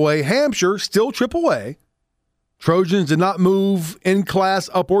AAA, Hampshire, still AAA. Trojans did not move in class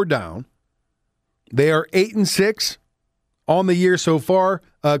up or down. They are 8-6 on the year so far.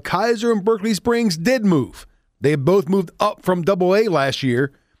 Kaiser and Berkeley Springs did move. They both moved up from AA last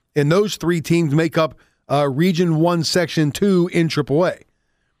year, and those 3 teams make up Region 1, Section 2 in AAA.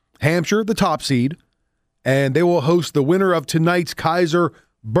 Hampshire, the top seed, and they will host the winner of tonight's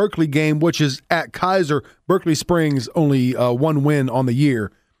Kaiser-Berkeley game, which is at Kaiser. Berkeley Springs only 1 win on the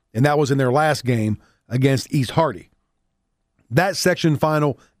year, and that was in their last game against East Hardy. That section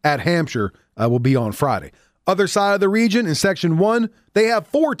final at Hampshire will be on Friday. Other side of the region, in Section 1, they have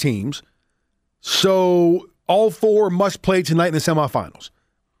 4 teams, so all 4 must play tonight in the semifinals.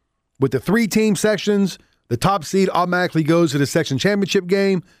 With the 3-team sections, the top seed automatically goes to the section championship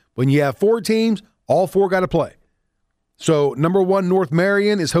game. When you have 4 teams, all 4 got to play. So number 1, North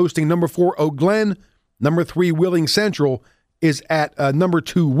Marion is hosting number 4, Oak Glen. Number 3, Wheeling Central is at number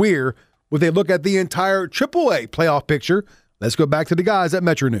 2, Weir. With a look at the entire AAA playoff picture, let's go back to the guys at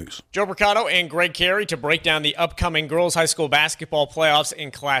Metro News. Joe Mercado and Greg Carey to break down the upcoming girls high school basketball playoffs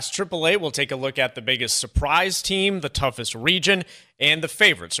in Class AAA. We'll take a look at the biggest surprise team, the toughest region, and the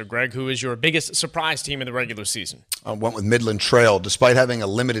favorites. So, Greg, who is your biggest surprise team in the regular season? I went with Midland Trail. Despite having a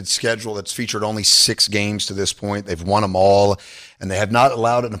limited schedule that's featured only 6 games to this point, they've won them all, and they have not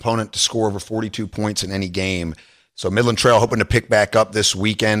allowed an opponent to score over 42 points in any game. So Midland Trail hoping to pick back up this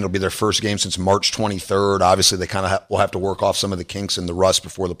weekend. It'll be their first game since March 23rd. Obviously, they kind of will have to work off some of the kinks and the rust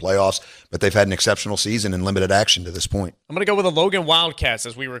before the playoffs, but they've had an exceptional season and limited action to this point. I'm going to go with the Logan Wildcats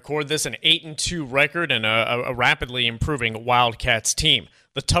as we record this, an 8-2 record and a rapidly improving Wildcats team.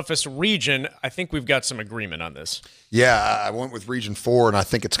 The toughest region, I think we've got some agreement on this. Yeah, I went with Region 4, and I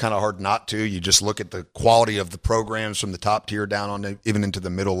think it's kind of hard not to. You just look at the quality of the programs from the top tier down on even into the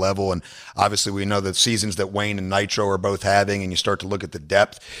middle level, and obviously we know the seasons that Wayne and Nitro are both having, and you start to look at the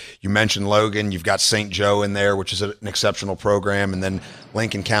depth. You mentioned Logan. You've got St. Joe in there, which is an exceptional program, and then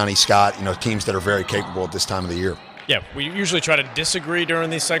Lincoln County, Scott, teams that are very capable at this time of the year. Yeah, we usually try to disagree during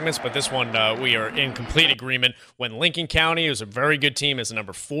these segments, but this one we are in complete agreement. When Lincoln County is a very good team, as a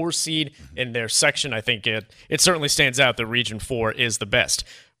number 4 seed in their section, I think it certainly stands out that Region 4 is the best.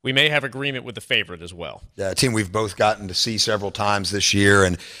 We may have agreement with the favorite as well. Yeah, a team we've both gotten to see several times this year,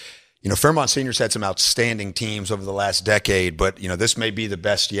 and Fairmont Seniors had some outstanding teams over the last decade, but, this may be the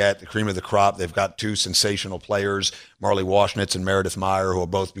best yet, the cream of the crop. They've got 2 sensational players, Marley Washnitz and Meredith Meyer, who will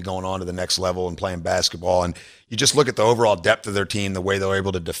both be going on to the next level and playing basketball. And you just look at the overall depth of their team, the way they're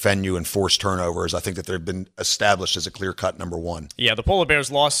able to defend you and force turnovers. I think that they've been established as a clear-cut number 1. Yeah, the Polar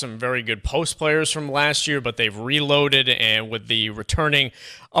Bears lost some very good post players from last year, but they've reloaded, and with the returning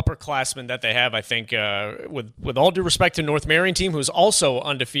upperclassmen that they have, I think, with all due respect to North Marion team, who's also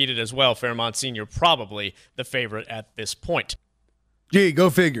undefeated as well, Fairmont Senior probably the favorite at this point. Gee, go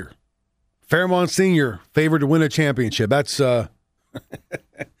figure. Fairmont Senior favored to win a championship. That's never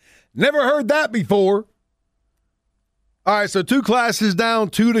heard that before. All right, so 2 classes down,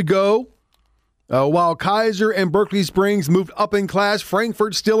 2 to go. While Kaiser and Berkeley Springs moved up in class,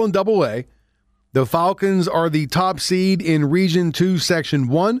 Frankfort still in AA. The Falcons are the top seed in Region 2, Section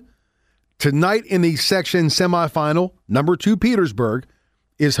 1. Tonight in the section semifinal, number 2 Petersburg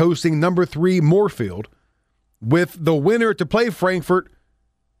is hosting number 3 Moorfield, with the winner to play Frankfort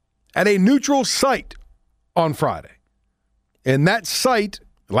at a neutral site on Friday. And that site,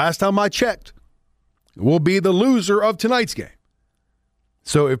 last time I checked, will be the loser of tonight's game.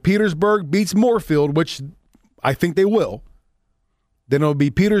 So if Petersburg beats Moorfield, which I think they will, then it'll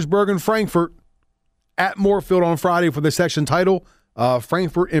be Petersburg and Frankfort at Moorfield on Friday for the section title.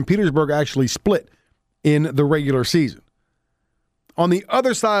 Frankfort and Petersburg actually split in the regular season. On the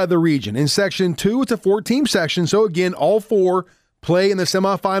other side of the region, in Section 2, it's a 4-team section. So again, all 4 play in the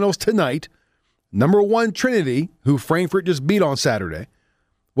semifinals tonight. Number 1, Trinity, who Frankfurt just beat on Saturday,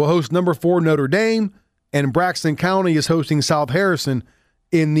 will host number 4, Notre Dame, and Braxton County is hosting South Harrison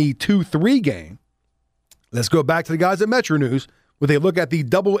in the 2-3 game. Let's go back to the guys at Metro News with a look at the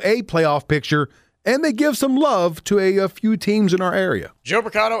AA playoff picture, and they give some love to a few teams in our area. Joe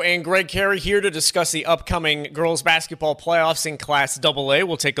Mercado and Greg Carey here to discuss the upcoming girls basketball playoffs in Class AA.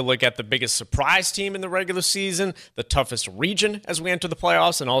 We'll take a look at the biggest surprise team in the regular season, the toughest region as we enter the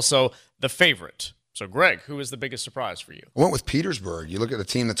playoffs, and also the favorite. So, Greg, who is the biggest surprise for you? I went with Petersburg. You look at a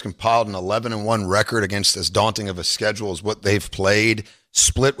team that's compiled an 11-1 record against as daunting of a schedule as what they've played,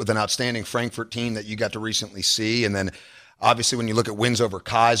 split with an outstanding Frankfurt team that you got to recently see, and then obviously, when you look at wins over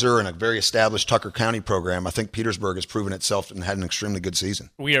Kaiser and a very established Tucker County program, I think Petersburg has proven itself and had an extremely good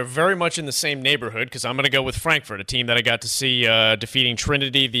season. We are very much in the same neighborhood because I'm going to go with Frankfurt, a team that I got to see defeating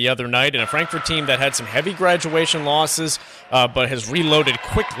Trinity the other night, and a Frankfurt team that had some heavy graduation losses but has reloaded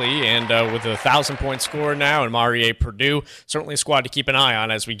quickly, and with a 1,000-point score now, and Marie Purdue, certainly a squad to keep an eye on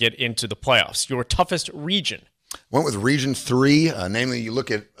as we get into the playoffs. Your toughest region? Went with Region 3, namely you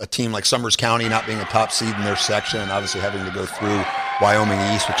look at a team like Summers County not being a top seed in their section and obviously having to go through Wyoming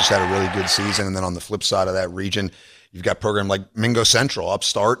East, which has had a really good season. And then on the flip side of that region, you've got a program like Mingo Central,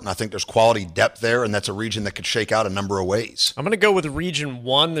 upstart, and I think there's quality depth there, and that's a region that could shake out a number of ways. I'm going to go with Region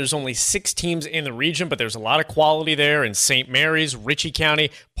 1. There's only 6 teams in the region, but there's a lot of quality there in St. Mary's, Ritchie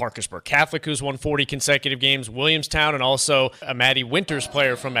County, Parkersburg Catholic, who's won 40 consecutive games, Williamstown, and also a Maddie Winters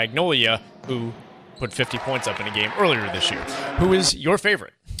player from Magnolia who put 50 points up in a game earlier this year. Who is your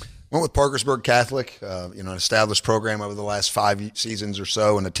favorite? Went with Parkersburg Catholic, an established program over the last 5 seasons or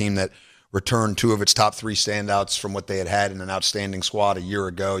so, and a team that returned 2 of its top 3 standouts from what they had in an outstanding squad a year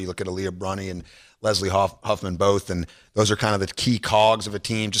ago. You look at Aaliyah Brunny and Leslie Huffman both, and those are kind of the key cogs of a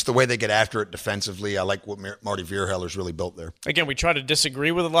team, just the way they get after it defensively. I like what Marty Vierheller's really built there. Again, we try to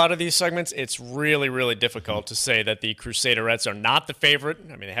disagree with a lot of these segments. It's really, really difficult to say that the Crusaderettes are not the favorite.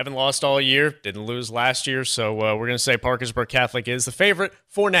 I mean, they haven't lost all year, didn't lose last year, so we're going to say Parkersburg Catholic is the favorite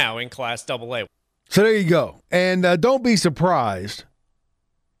for now in Class AA. So there you go. And don't be surprised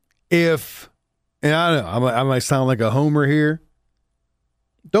if, and I don't know, I might sound like a homer here,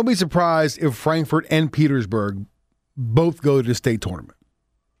 don't be surprised if Frankfurt and Petersburg both go to the state tournament.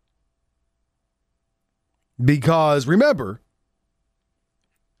 Because remember,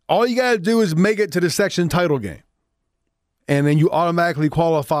 all you got to do is make it to the section title game. And then you automatically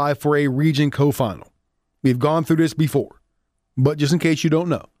qualify for a region co-final. We've gone through this before, but just in case you don't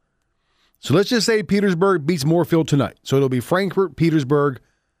know. So let's just say Petersburg beats Moorfield tonight. So it'll be Frankfurt, Petersburg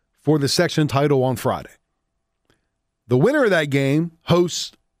for the section title on Friday. The winner of that game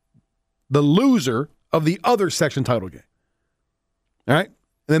hosts the loser of the other section title game. All right? And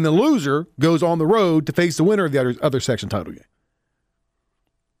then the loser goes on the road to face the winner of the other section title game.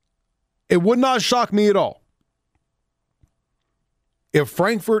 It would not shock me at all if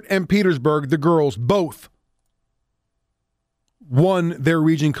Frankfurt and Petersburg, the girls, both won their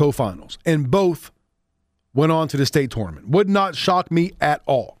region co-finals and both went on to the state tournament. Would not shock me at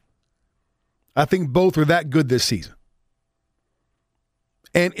all. I think both are that good this season.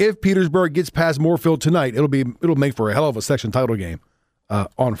 And if Petersburg gets past Moorfield tonight, it'll make for a hell of a section title game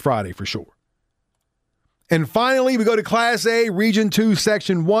on Friday for sure. And finally, we go to Class A, Region 2,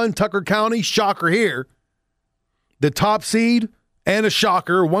 Section 1, Tucker County. Shocker here. The top seed and a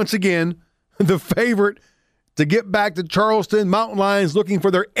shocker, once again, the favorite to get back to Charleston. Mountain Lions looking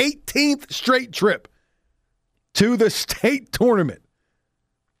for their 18th straight trip to the state tournament.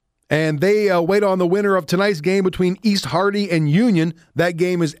 And they wait on the winner of tonight's game between East Hardy and Union. That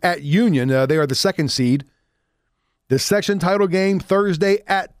game is at Union. They are the second seed. The section title game Thursday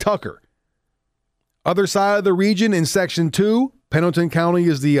at Tucker. Other side of the region in Section 2, Pendleton County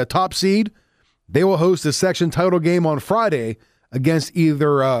is the top seed. They will host the section title game on Friday against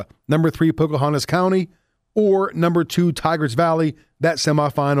either number 3 Pocahontas County or number 2 Tigers Valley. That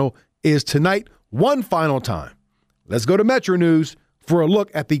semifinal is tonight. One final time. Let's go to Metro News for a look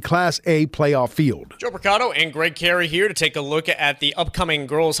at the Class A playoff field. Joe Mercado and Greg Carey here to take a look at the upcoming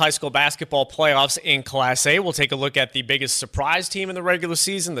girls high school basketball playoffs in Class A. We'll take a look at the biggest surprise team in the regular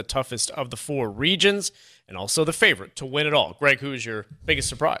season, the toughest of the 4 regions, and also the favorite to win it all. Greg, who is your biggest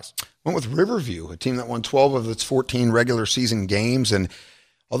surprise? Went with Riverview, a team that won 12 of its 14 regular season games. And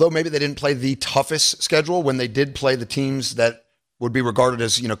although maybe they didn't play the toughest schedule, when they did play the teams that would be regarded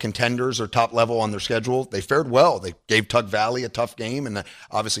as, contenders or top level on their schedule, they fared well. They gave Tug Valley a tough game, and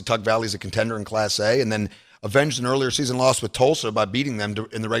obviously Tug Valley is a contender in Class A. And then avenged an earlier season loss with Tulsa by beating them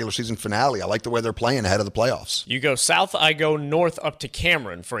in the regular season finale. I like the way they're playing ahead of the playoffs. You go south, I go north up to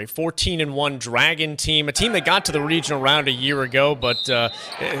Cameron for a 14-1 Dragon team, a team that got to the regional round a year ago, but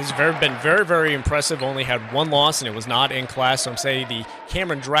has been very, very impressive. Only had one loss, and it was not in class. So I'm saying the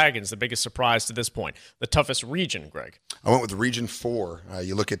Cameron Dragons, the biggest surprise to this point. The toughest region, Greg. I went with Region 4.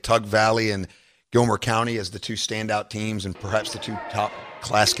 You look at Tug Valley and Gilmer County as the two standout teams and perhaps the two top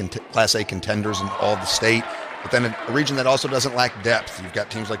Class A contenders in all of the state. But then a region that also doesn't lack depth. You've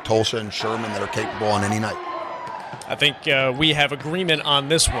got teams like Tulsa and Sherman that are capable on any night. I think we have agreement on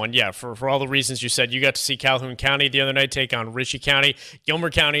this one. Yeah, for all the reasons you said. You got to see Calhoun County the other night take on Ritchie County.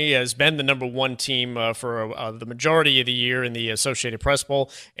 Gilmer County has been the number one team for the majority of the year in the Associated Press Bowl,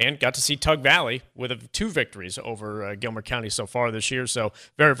 and got to see Tug Valley with 2 victories over Gilmer County so far this year. So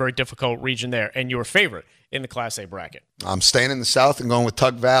very, very difficult region there. And your favorite in the Class A bracket. I'm staying in the South and going with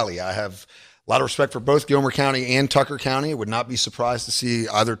Tug Valley. I have a lot of respect for both Gilmer County and Tucker County. Would not be surprised to see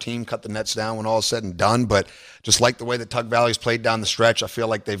either team cut the nets down when all is said and done, but just like the way that Tug Valley's played down the stretch, I feel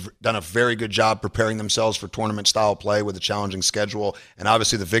like they've done a very good job preparing themselves for tournament-style play with a challenging schedule, and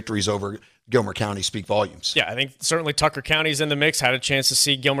obviously the victories over Gilmer County speak volumes. Yeah, I think certainly Tucker County's in the mix. Had a chance to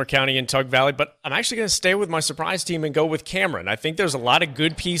see Gilmer County and Tug Valley, but I'm actually going to stay with my surprise team and go with Cameron. I think there's a lot of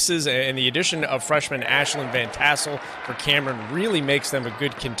good pieces, and the addition of freshman Ashlyn Van Tassel for Cameron really makes them a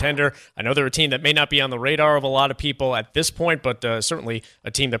good contender. I know they're a team that may not be on the radar of a lot of people at this point, but certainly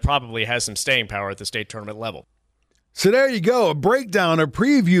a team that probably has some staying power at the state tournament level. So there you go, a breakdown, a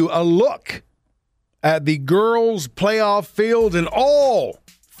preview, a look at the girls' playoff field in all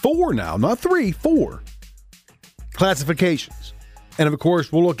 4 now, not 3, 4 classifications. And of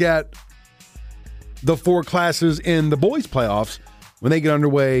course, we'll look at the 4 classes in the boys' playoffs when they get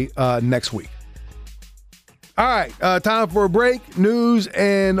underway next week. All right, time for a break. News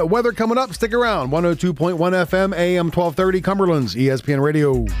and weather coming up. Stick around. 102.1 FM, AM 1230, Cumberland's ESPN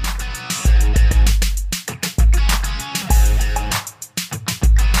Radio.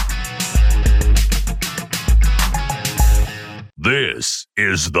 This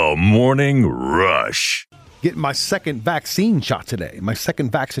is the Morning Rush. Getting my second vaccine shot today, my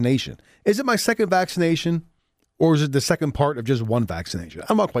second vaccination. Is it my second vaccination, or is it the second part of just one vaccination?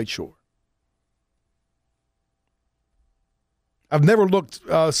 I'm not quite sure. I've never looked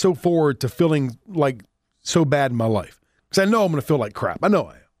so forward to feeling like so bad in my life, because I know I'm going to feel like crap. I know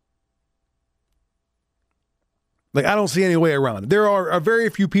I am. Like, I don't see any way around it. There are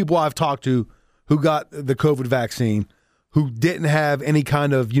very few people I've talked to who got the COVID vaccine who didn't have any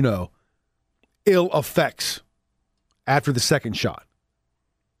kind of, ill effects after the second shot.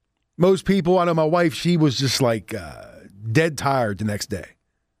 Most people, I know my wife, she was just like dead tired the next day.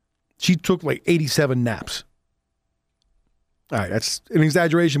 She took like 87 naps. All right, that's an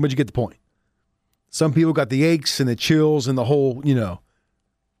exaggeration, but you get the point. Some people got the aches and the chills and the whole,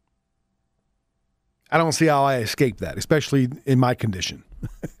 I don't see how I escaped that, especially in my condition.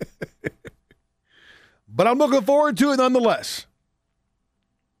 But I'm looking forward to it nonetheless.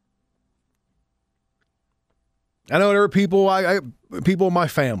 I know there are people, people in my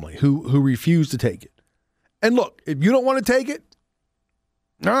family who refuse to take it. And look, if you don't want to take it,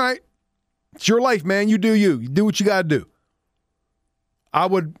 all right, it's your life, man. You do you. You do what you got to do. I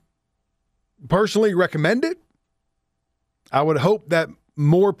would personally recommend it. I would hope that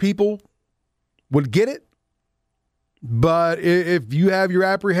more people would get it. But if you have your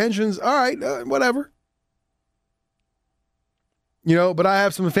apprehensions, all right, whatever. But I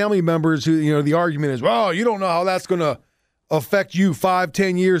have some family members who, the argument is, well, you don't know how that's going to affect you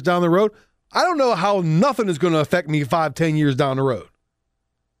 5-10 years down the road. I don't know how nothing is going to affect me 5-10 years down the road.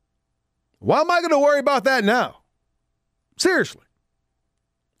 Why am I going to worry about that now? Seriously.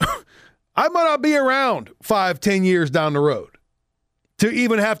 I might not be around 5-10 years down the road to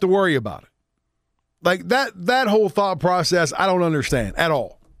even have to worry about it. Like that whole thought process, I don't understand at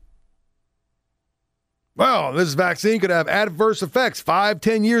all. Well, this vaccine could have adverse effects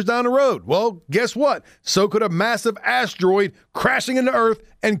 5-10 years down the road. Well, guess what? So could a massive asteroid crashing into Earth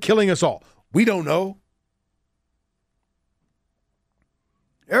and killing us all. We don't know.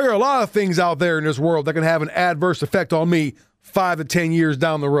 There are a lot of things out there in this world that can have an adverse effect on me 5 to 10 years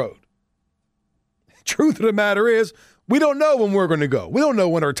down the road. Truth of the matter is, we don't know when we're going to go. We don't know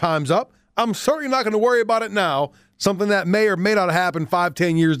when our time's up. I'm certainly not going to worry about it now, something that may or may not happen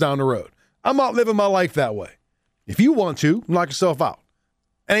 5-10 years down the road. I'm not living my life that way. If you want to, knock yourself out.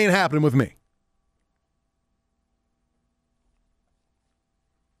 It ain't happening with me.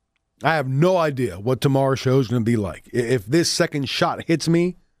 I have no idea what tomorrow's show is going to be like. If this second shot hits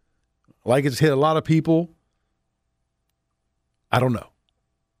me, like it's hit a lot of people, I don't know.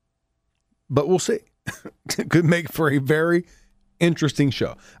 But we'll see. could make for a very interesting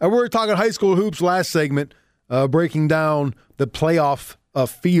show. We were talking high school hoops last segment, breaking down the playoff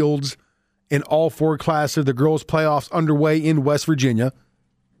fields in all four classes. The girls' playoffs underway in West Virginia.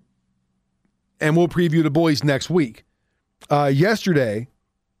 And we'll preview the boys next week. Yesterday,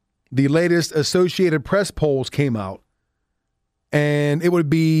 the latest Associated Press polls came out. And it would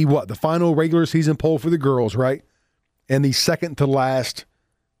be, the final regular season poll for the girls, right? And the second to last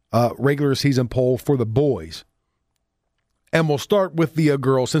regular season poll for the boys. And we'll start with the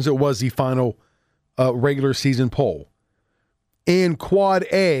girls since it was the final regular season poll. In Quad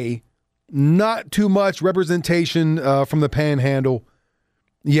A, not too much representation from the Panhandle.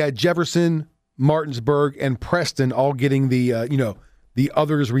 You had Jefferson, Martinsburg, and Preston all getting the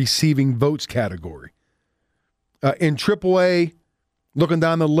others receiving votes category. In AAA, looking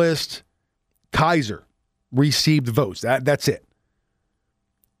down the list, Kaiser received votes. That's it.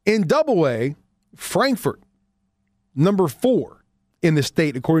 In AA, Frankfort, number 4 in the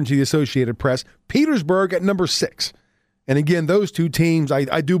state, according to the Associated Press. Petersburg at number 6. And again, those two teams,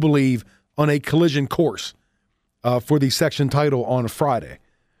 I do believe, on a collision course for the section title on Friday.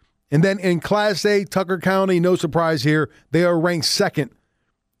 And then in Class A, Tucker County, no surprise here, they are ranked second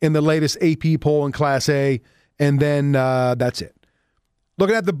in the latest AP poll in Class A. And then that's it.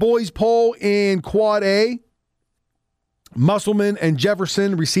 Looking at the boys poll in Quad A, Musselman and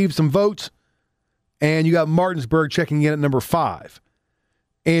Jefferson received some votes. And you got Martinsburg checking in at number 5.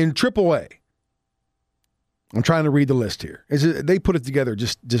 In AAA, I'm trying to read the list here. They put it together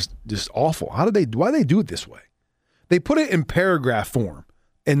just awful. Why do they do it this way? They put it in paragraph form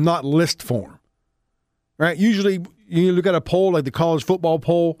and not list form. Right? Usually, you look at a poll like the college football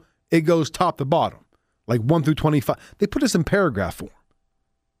poll, it goes top to bottom, like 1 through 25. They put this in paragraph form.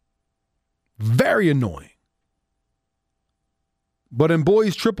 Very annoying. But in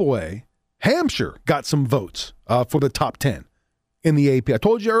boys AAA, Hampshire got some votes for the top 10 in the AP. I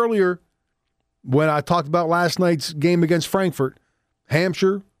told you earlier when I talked about last night's game against Frankfort,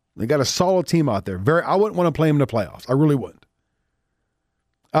 Hampshire, they got a solid team out there. I wouldn't want to play them in the playoffs. I really wouldn't.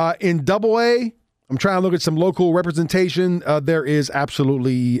 In AA, I'm trying to look at some local representation. There is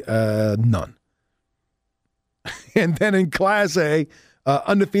absolutely none. And then in Class A,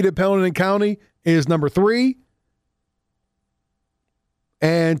 undefeated Pendleton County is number 3.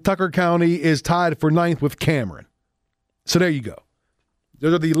 And Tucker County is tied for 9th with Cameron. So there you go.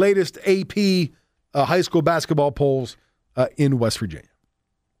 Those are the latest AP high school basketball polls in West Virginia.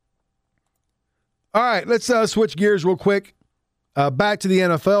 All right, let's switch gears real quick. Back to the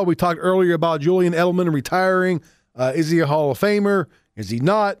NFL. We talked earlier about Julian Edelman retiring. Is he a Hall of Famer? Is he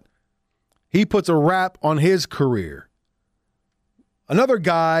not? He puts a wrap on his career. Another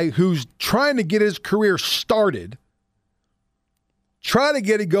guy who's trying to get his career started, trying to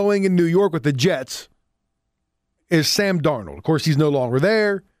get it going in New York with the Jets, is Sam Darnold. Of course, he's no longer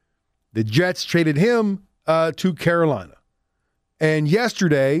there. The Jets traded him to Carolina. And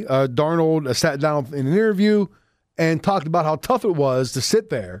yesterday, Darnold sat down in an interview and talked about how tough it was to sit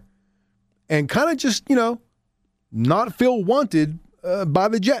there and kind of just, not feel wanted by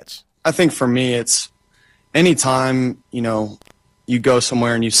the Jets. I think for me, it's anytime, you go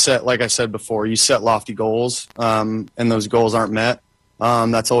somewhere and you set, like I said before, you set lofty goals and those goals aren't met.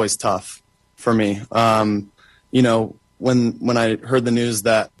 That's always tough for me. When I heard the news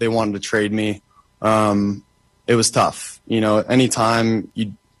that they wanted to trade me, it was tough. Anytime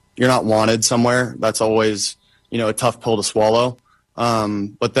you're not wanted somewhere, that's always, a tough pill to swallow.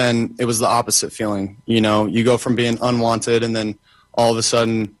 But then it was the opposite feeling. You go from being unwanted and then all of a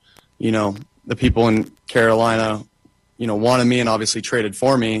sudden, the people in Carolina, wanted me and obviously traded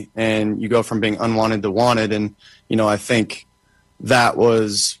for me, and you go from being unwanted to wanted. And, I think that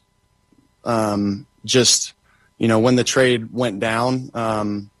was just, when the trade went down,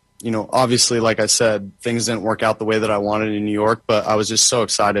 obviously, like I said, things didn't work out the way that I wanted in New York, but I was just so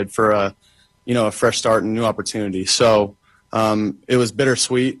excited for a fresh start and new opportunity. So it was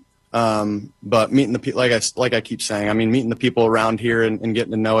bittersweet. But meeting the people, like I keep saying, meeting the people around here and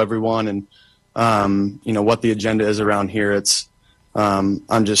getting to know everyone and, what the agenda is around here. It's,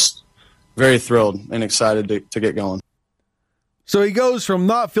 I'm just very thrilled and excited to get going. So he goes from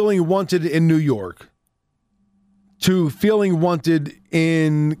not feeling wanted in New York to feeling wanted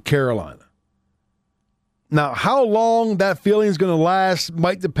in Carolina. Now, how long that feeling is going to last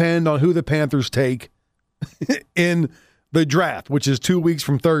might depend on who the Panthers take in the draft, which is 2 weeks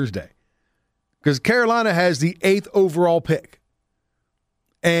from Thursday. Because Carolina has the 8th overall pick.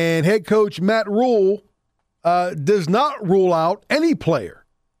 And head coach Matt Rule does not rule out any player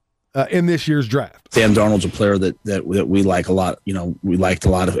in this year's draft. Sam Darnold's a player that we like a lot. We liked a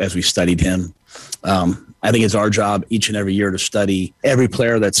lot as we studied him. I think it's our job each and every year to study every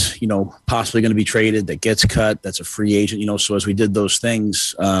player that's, possibly going to be traded, that gets cut, that's a free agent, so as we did those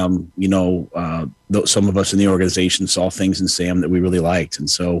things, some of us in the organization saw things in Sam that we really liked. And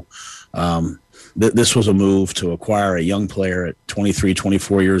so this was a move to acquire a young player at 23,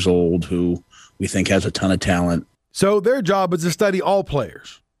 24 years old who we think has a ton of talent. So their job is to study all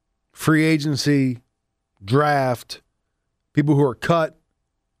players, free agency, draft, people who are cut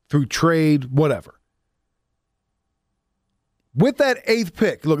through trade, whatever. With that 8th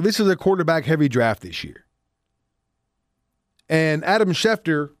pick, look, this is a quarterback-heavy draft this year. And Adam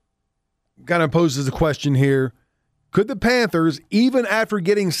Schefter kind of poses a question here. Could the Panthers, even after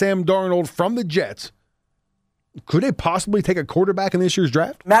getting Sam Darnold from the Jets, could they possibly take a quarterback in this year's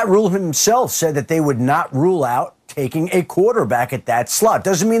draft? Matt Rule himself said that they would not rule out taking a quarterback at that slot.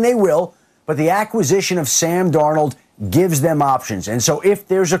 Doesn't mean they will, but the acquisition of Sam Darnold gives them options. And so if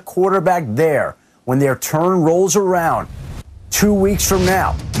there's a quarterback there when their turn rolls around 2 weeks from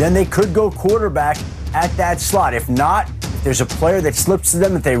now, then they could go quarterback at that slot. If not, if there's a player that slips to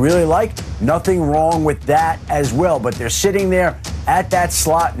them that they really like, nothing wrong with that as well. But they're sitting there at that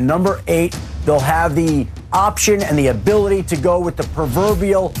slot, number 8. They'll have the option and the ability to go with the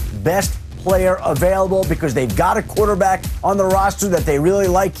proverbial best player available because they've got a quarterback on the roster that they really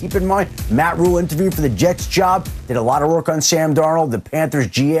like. Keep in mind, Matt Rule interviewed for the Jets job, did a lot of work on Sam Darnold. The Panthers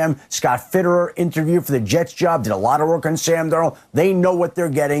GM, Scott Fitterer, interviewed for the Jets job, did a lot of work on Sam Darnold. They know what they're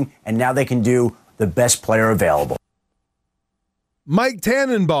getting, and now they can do the best player available. Mike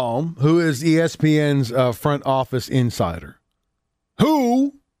Tannenbaum, who is ESPN's front office insider,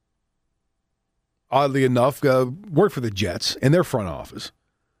 who, oddly enough, worked for the Jets in their front office.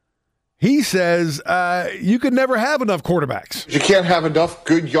 He says you could never have enough quarterbacks. You can't have enough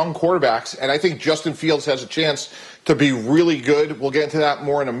good young quarterbacks, and I think Justin Fields has a chance to be really good. We'll get into that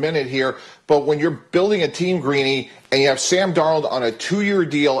more in a minute here. But when you're building a team, Greeny, and you have Sam Darnold on a 2-year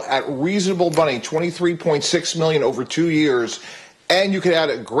deal at reasonable money, $23.6 million over 2 years, and you could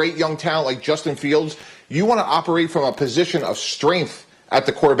add a great young talent like Justin Fields, you want to operate from a position of strength at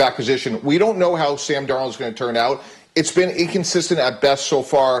the quarterback position. We don't know how Sam Darnold is going to turn out. It's been inconsistent at best so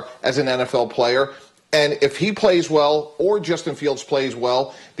far as an NFL player. And if he plays well or Justin Fields plays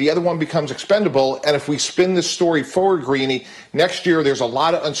well, the other one becomes expendable. And if we spin this story forward, Greeny, next year there's a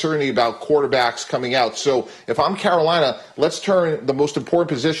lot of uncertainty about quarterbacks coming out. So if I'm Carolina, let's turn the most important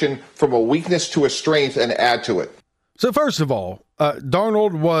position from a weakness to a strength and add to it. So first of all,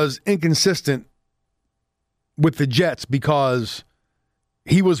 Darnold was inconsistent with the Jets because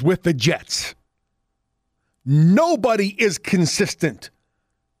he was with the Jets. Nobody is consistent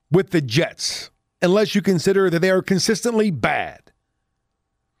with the Jets unless you consider that they are consistently bad.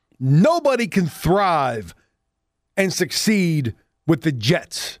 Nobody can thrive and succeed with the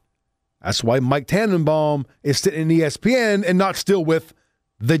Jets. That's why Mike Tannenbaum is sitting in ESPN and not still with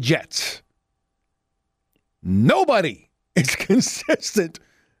the Jets. Nobody is consistent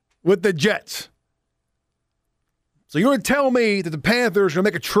with the Jets. So you're going to tell me that the Panthers are going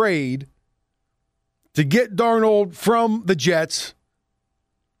to make a trade to get Darnold from the Jets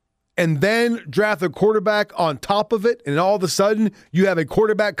and then draft a quarterback on top of it, and all of a sudden you have a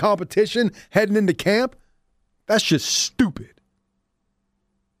quarterback competition heading into camp? That's just stupid.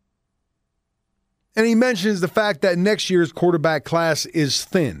 And he mentions the fact that next year's quarterback class is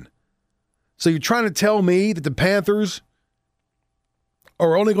thin. So you're trying to tell me that the Panthers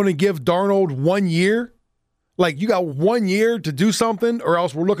are only going to give Darnold 1 year? Like, you got 1 year to do something or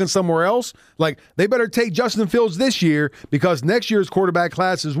else we're looking somewhere else? Like, they better take Justin Fields this year because next year's quarterback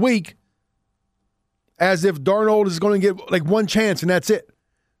class is weak, as if Darnold is going to get, like, one chance and that's it.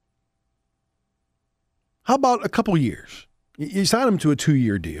 How about a couple years? You sign him to a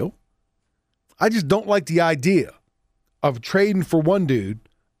 2-year deal. I just don't like the idea of trading for one dude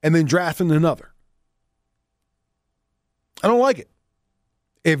and then drafting another. I don't like it.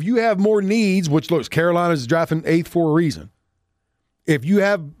 If you have more needs, which looks, Carolina's drafting 8th for a reason. If you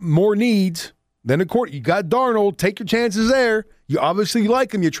have more needs than a quarter, you got Darnold, take your chances there. You obviously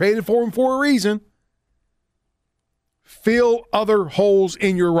like him. You traded for him for a reason. Fill other holes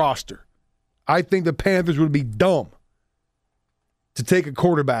in your roster. I think the Panthers would be dumb to take a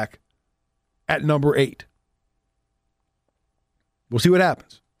quarterback at number 8. We'll see what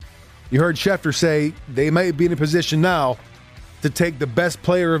happens. You heard Schefter say they might be in a position now to take the best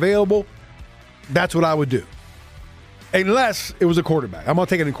player available. That's what I would do. Unless it was a quarterback. I'm not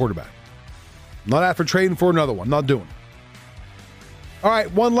taking a quarterback. Not after trading for another one. Not doing it. All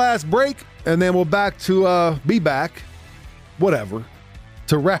right, one last break, and then we'll be back, whatever,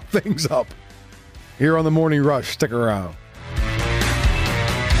 to wrap things up here on the Morning Rush. Stick around.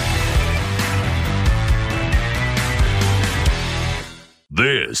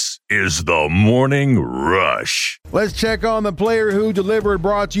 This is the Morning Rush. Let's check on the player who delivered,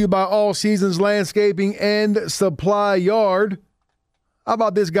 brought to you by All Seasons Landscaping and Supply Yard. How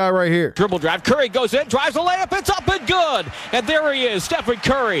about this guy right here? Dribble drive. Curry goes in, drives a layup. It's up and good. And there he is, Stephen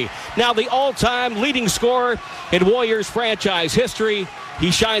Curry. Now the all-time leading scorer in Warriors franchise history.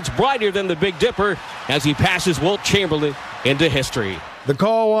 He shines brighter than the Big Dipper as he passes Wilt Chamberlain into history. The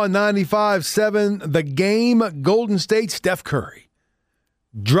call on 95-7, the game, Golden State, Steph Curry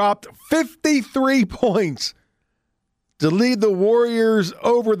dropped 53 points to lead the Warriors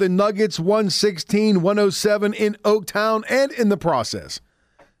over the Nuggets 116-107 in Oaktown, and in the process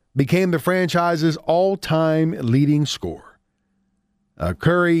became the franchise's all-time leading scorer.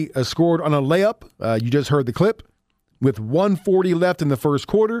 Curry scored on a layup, you just heard the clip, with 1:40 left in the first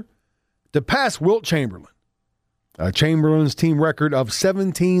quarter to pass Wilt Chamberlain. Chamberlain's team record of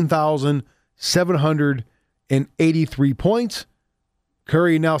 17,783 points.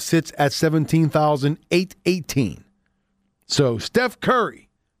 Curry now sits at 17,818. So Steph Curry,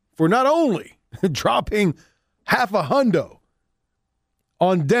 for not only dropping half a hundo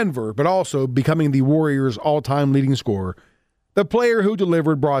on Denver, but also becoming the Warriors' all-time leading scorer, the player who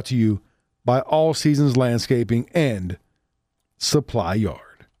delivered, brought to you by All Seasons Landscaping and Supply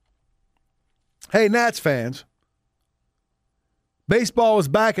Yard. Hey, Nats fans. Baseball is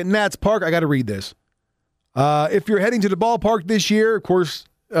back at Nats Park. I got to read this. If you're heading to the ballpark this year, of course,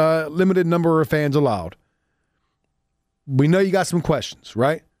 limited number of fans allowed. We know you got some questions,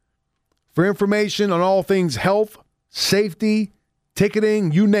 right? For information on all things health, safety,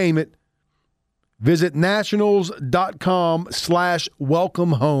 ticketing, you name it, visit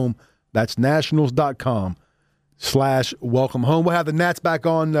nationals.com/welcome home. That's nationals.com/welcome home. We'll have the Nats back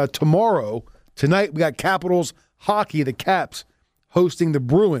on tomorrow. Tonight, we got Capitals hockey, the Caps, hosting the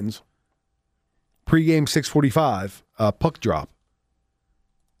Bruins. Pre-game 6:45, puck drop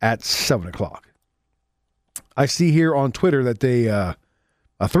at 7 o'clock. I see here on Twitter that a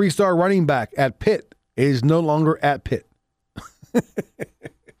 3-star running back at Pitt is no longer at Pitt.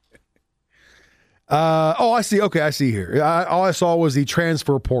 I see. Okay, I see here. All I saw was the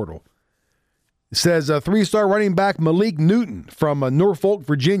transfer portal. It says 3-star running back Malik Newton from Norfolk,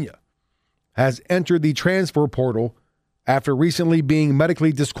 Virginia, has entered the transfer portal after recently being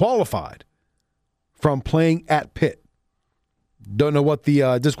medically disqualified from playing at Pitt. Don't know what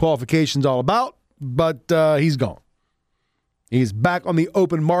the disqualification's all about, but he's gone. He's back on the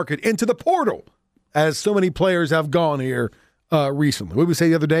open market into the portal, as so many players have gone here recently. What did we say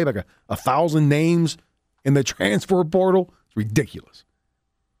the other day? Like 1,000 names in the transfer portal? It's ridiculous.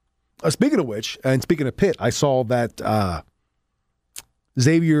 Speaking of which, and speaking of Pitt, I saw that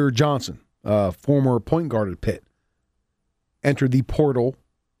Xavier Johnson, former point guard at Pitt, entered the portal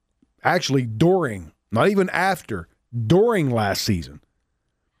actually during, not even after, during last season.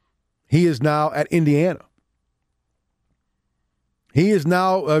 He is now at Indiana. He is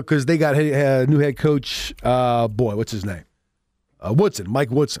now, because they got a new head coach, what's his name?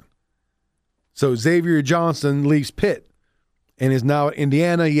 Mike Woodson. So Xavier Johnson leaves Pitt and is now at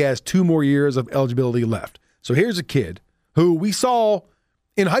Indiana. He has 2 more years of eligibility left. So here's a kid who we saw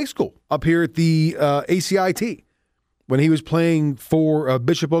in high school up here at the ACIT when he was playing for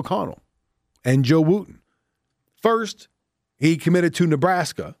Bishop O'Connell and Joe Wooten. First, he committed to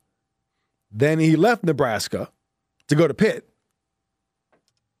Nebraska. Then he left Nebraska to go to Pitt.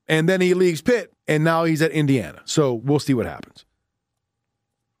 And then he leaves Pitt, and now he's at Indiana. So we'll see what happens.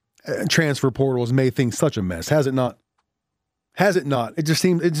 Transfer portal has made things such a mess, has it not? Has it not? It just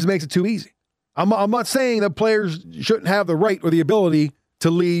makes it too easy. I'm not saying that players shouldn't have the right or the ability to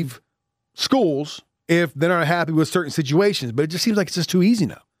leave schools if they're not happy with certain situations, but it just seems like it's just too easy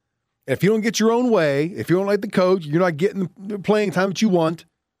now. If you don't get your own way, if you don't like the coach, you're not getting the playing time that you want,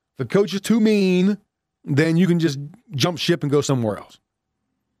 if the coach is too mean, then you can just jump ship and go somewhere else.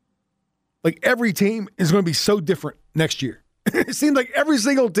 Like every team is going to be so different next year. It seems like every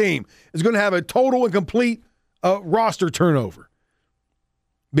single team is going to have a total and complete roster turnover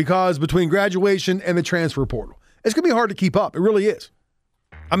because between graduation and the transfer portal, it's going to be hard to keep up. It really is.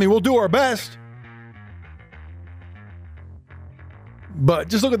 I mean, we'll do our best. But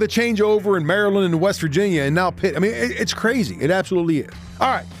just look at the changeover in Maryland and West Virginia and now Pitt. I mean, it's crazy. It absolutely is. All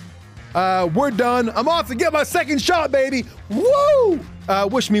right. We're done. I'm off to get my second shot, baby. Woo!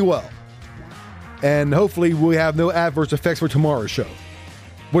 Wish me well. And hopefully we have no adverse effects for tomorrow's show,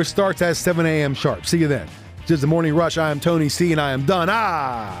 which starts at 7 a.m. sharp. See you then. This is the Morning Rush. I am Tony C, and I am done.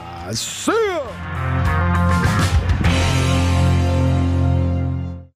 See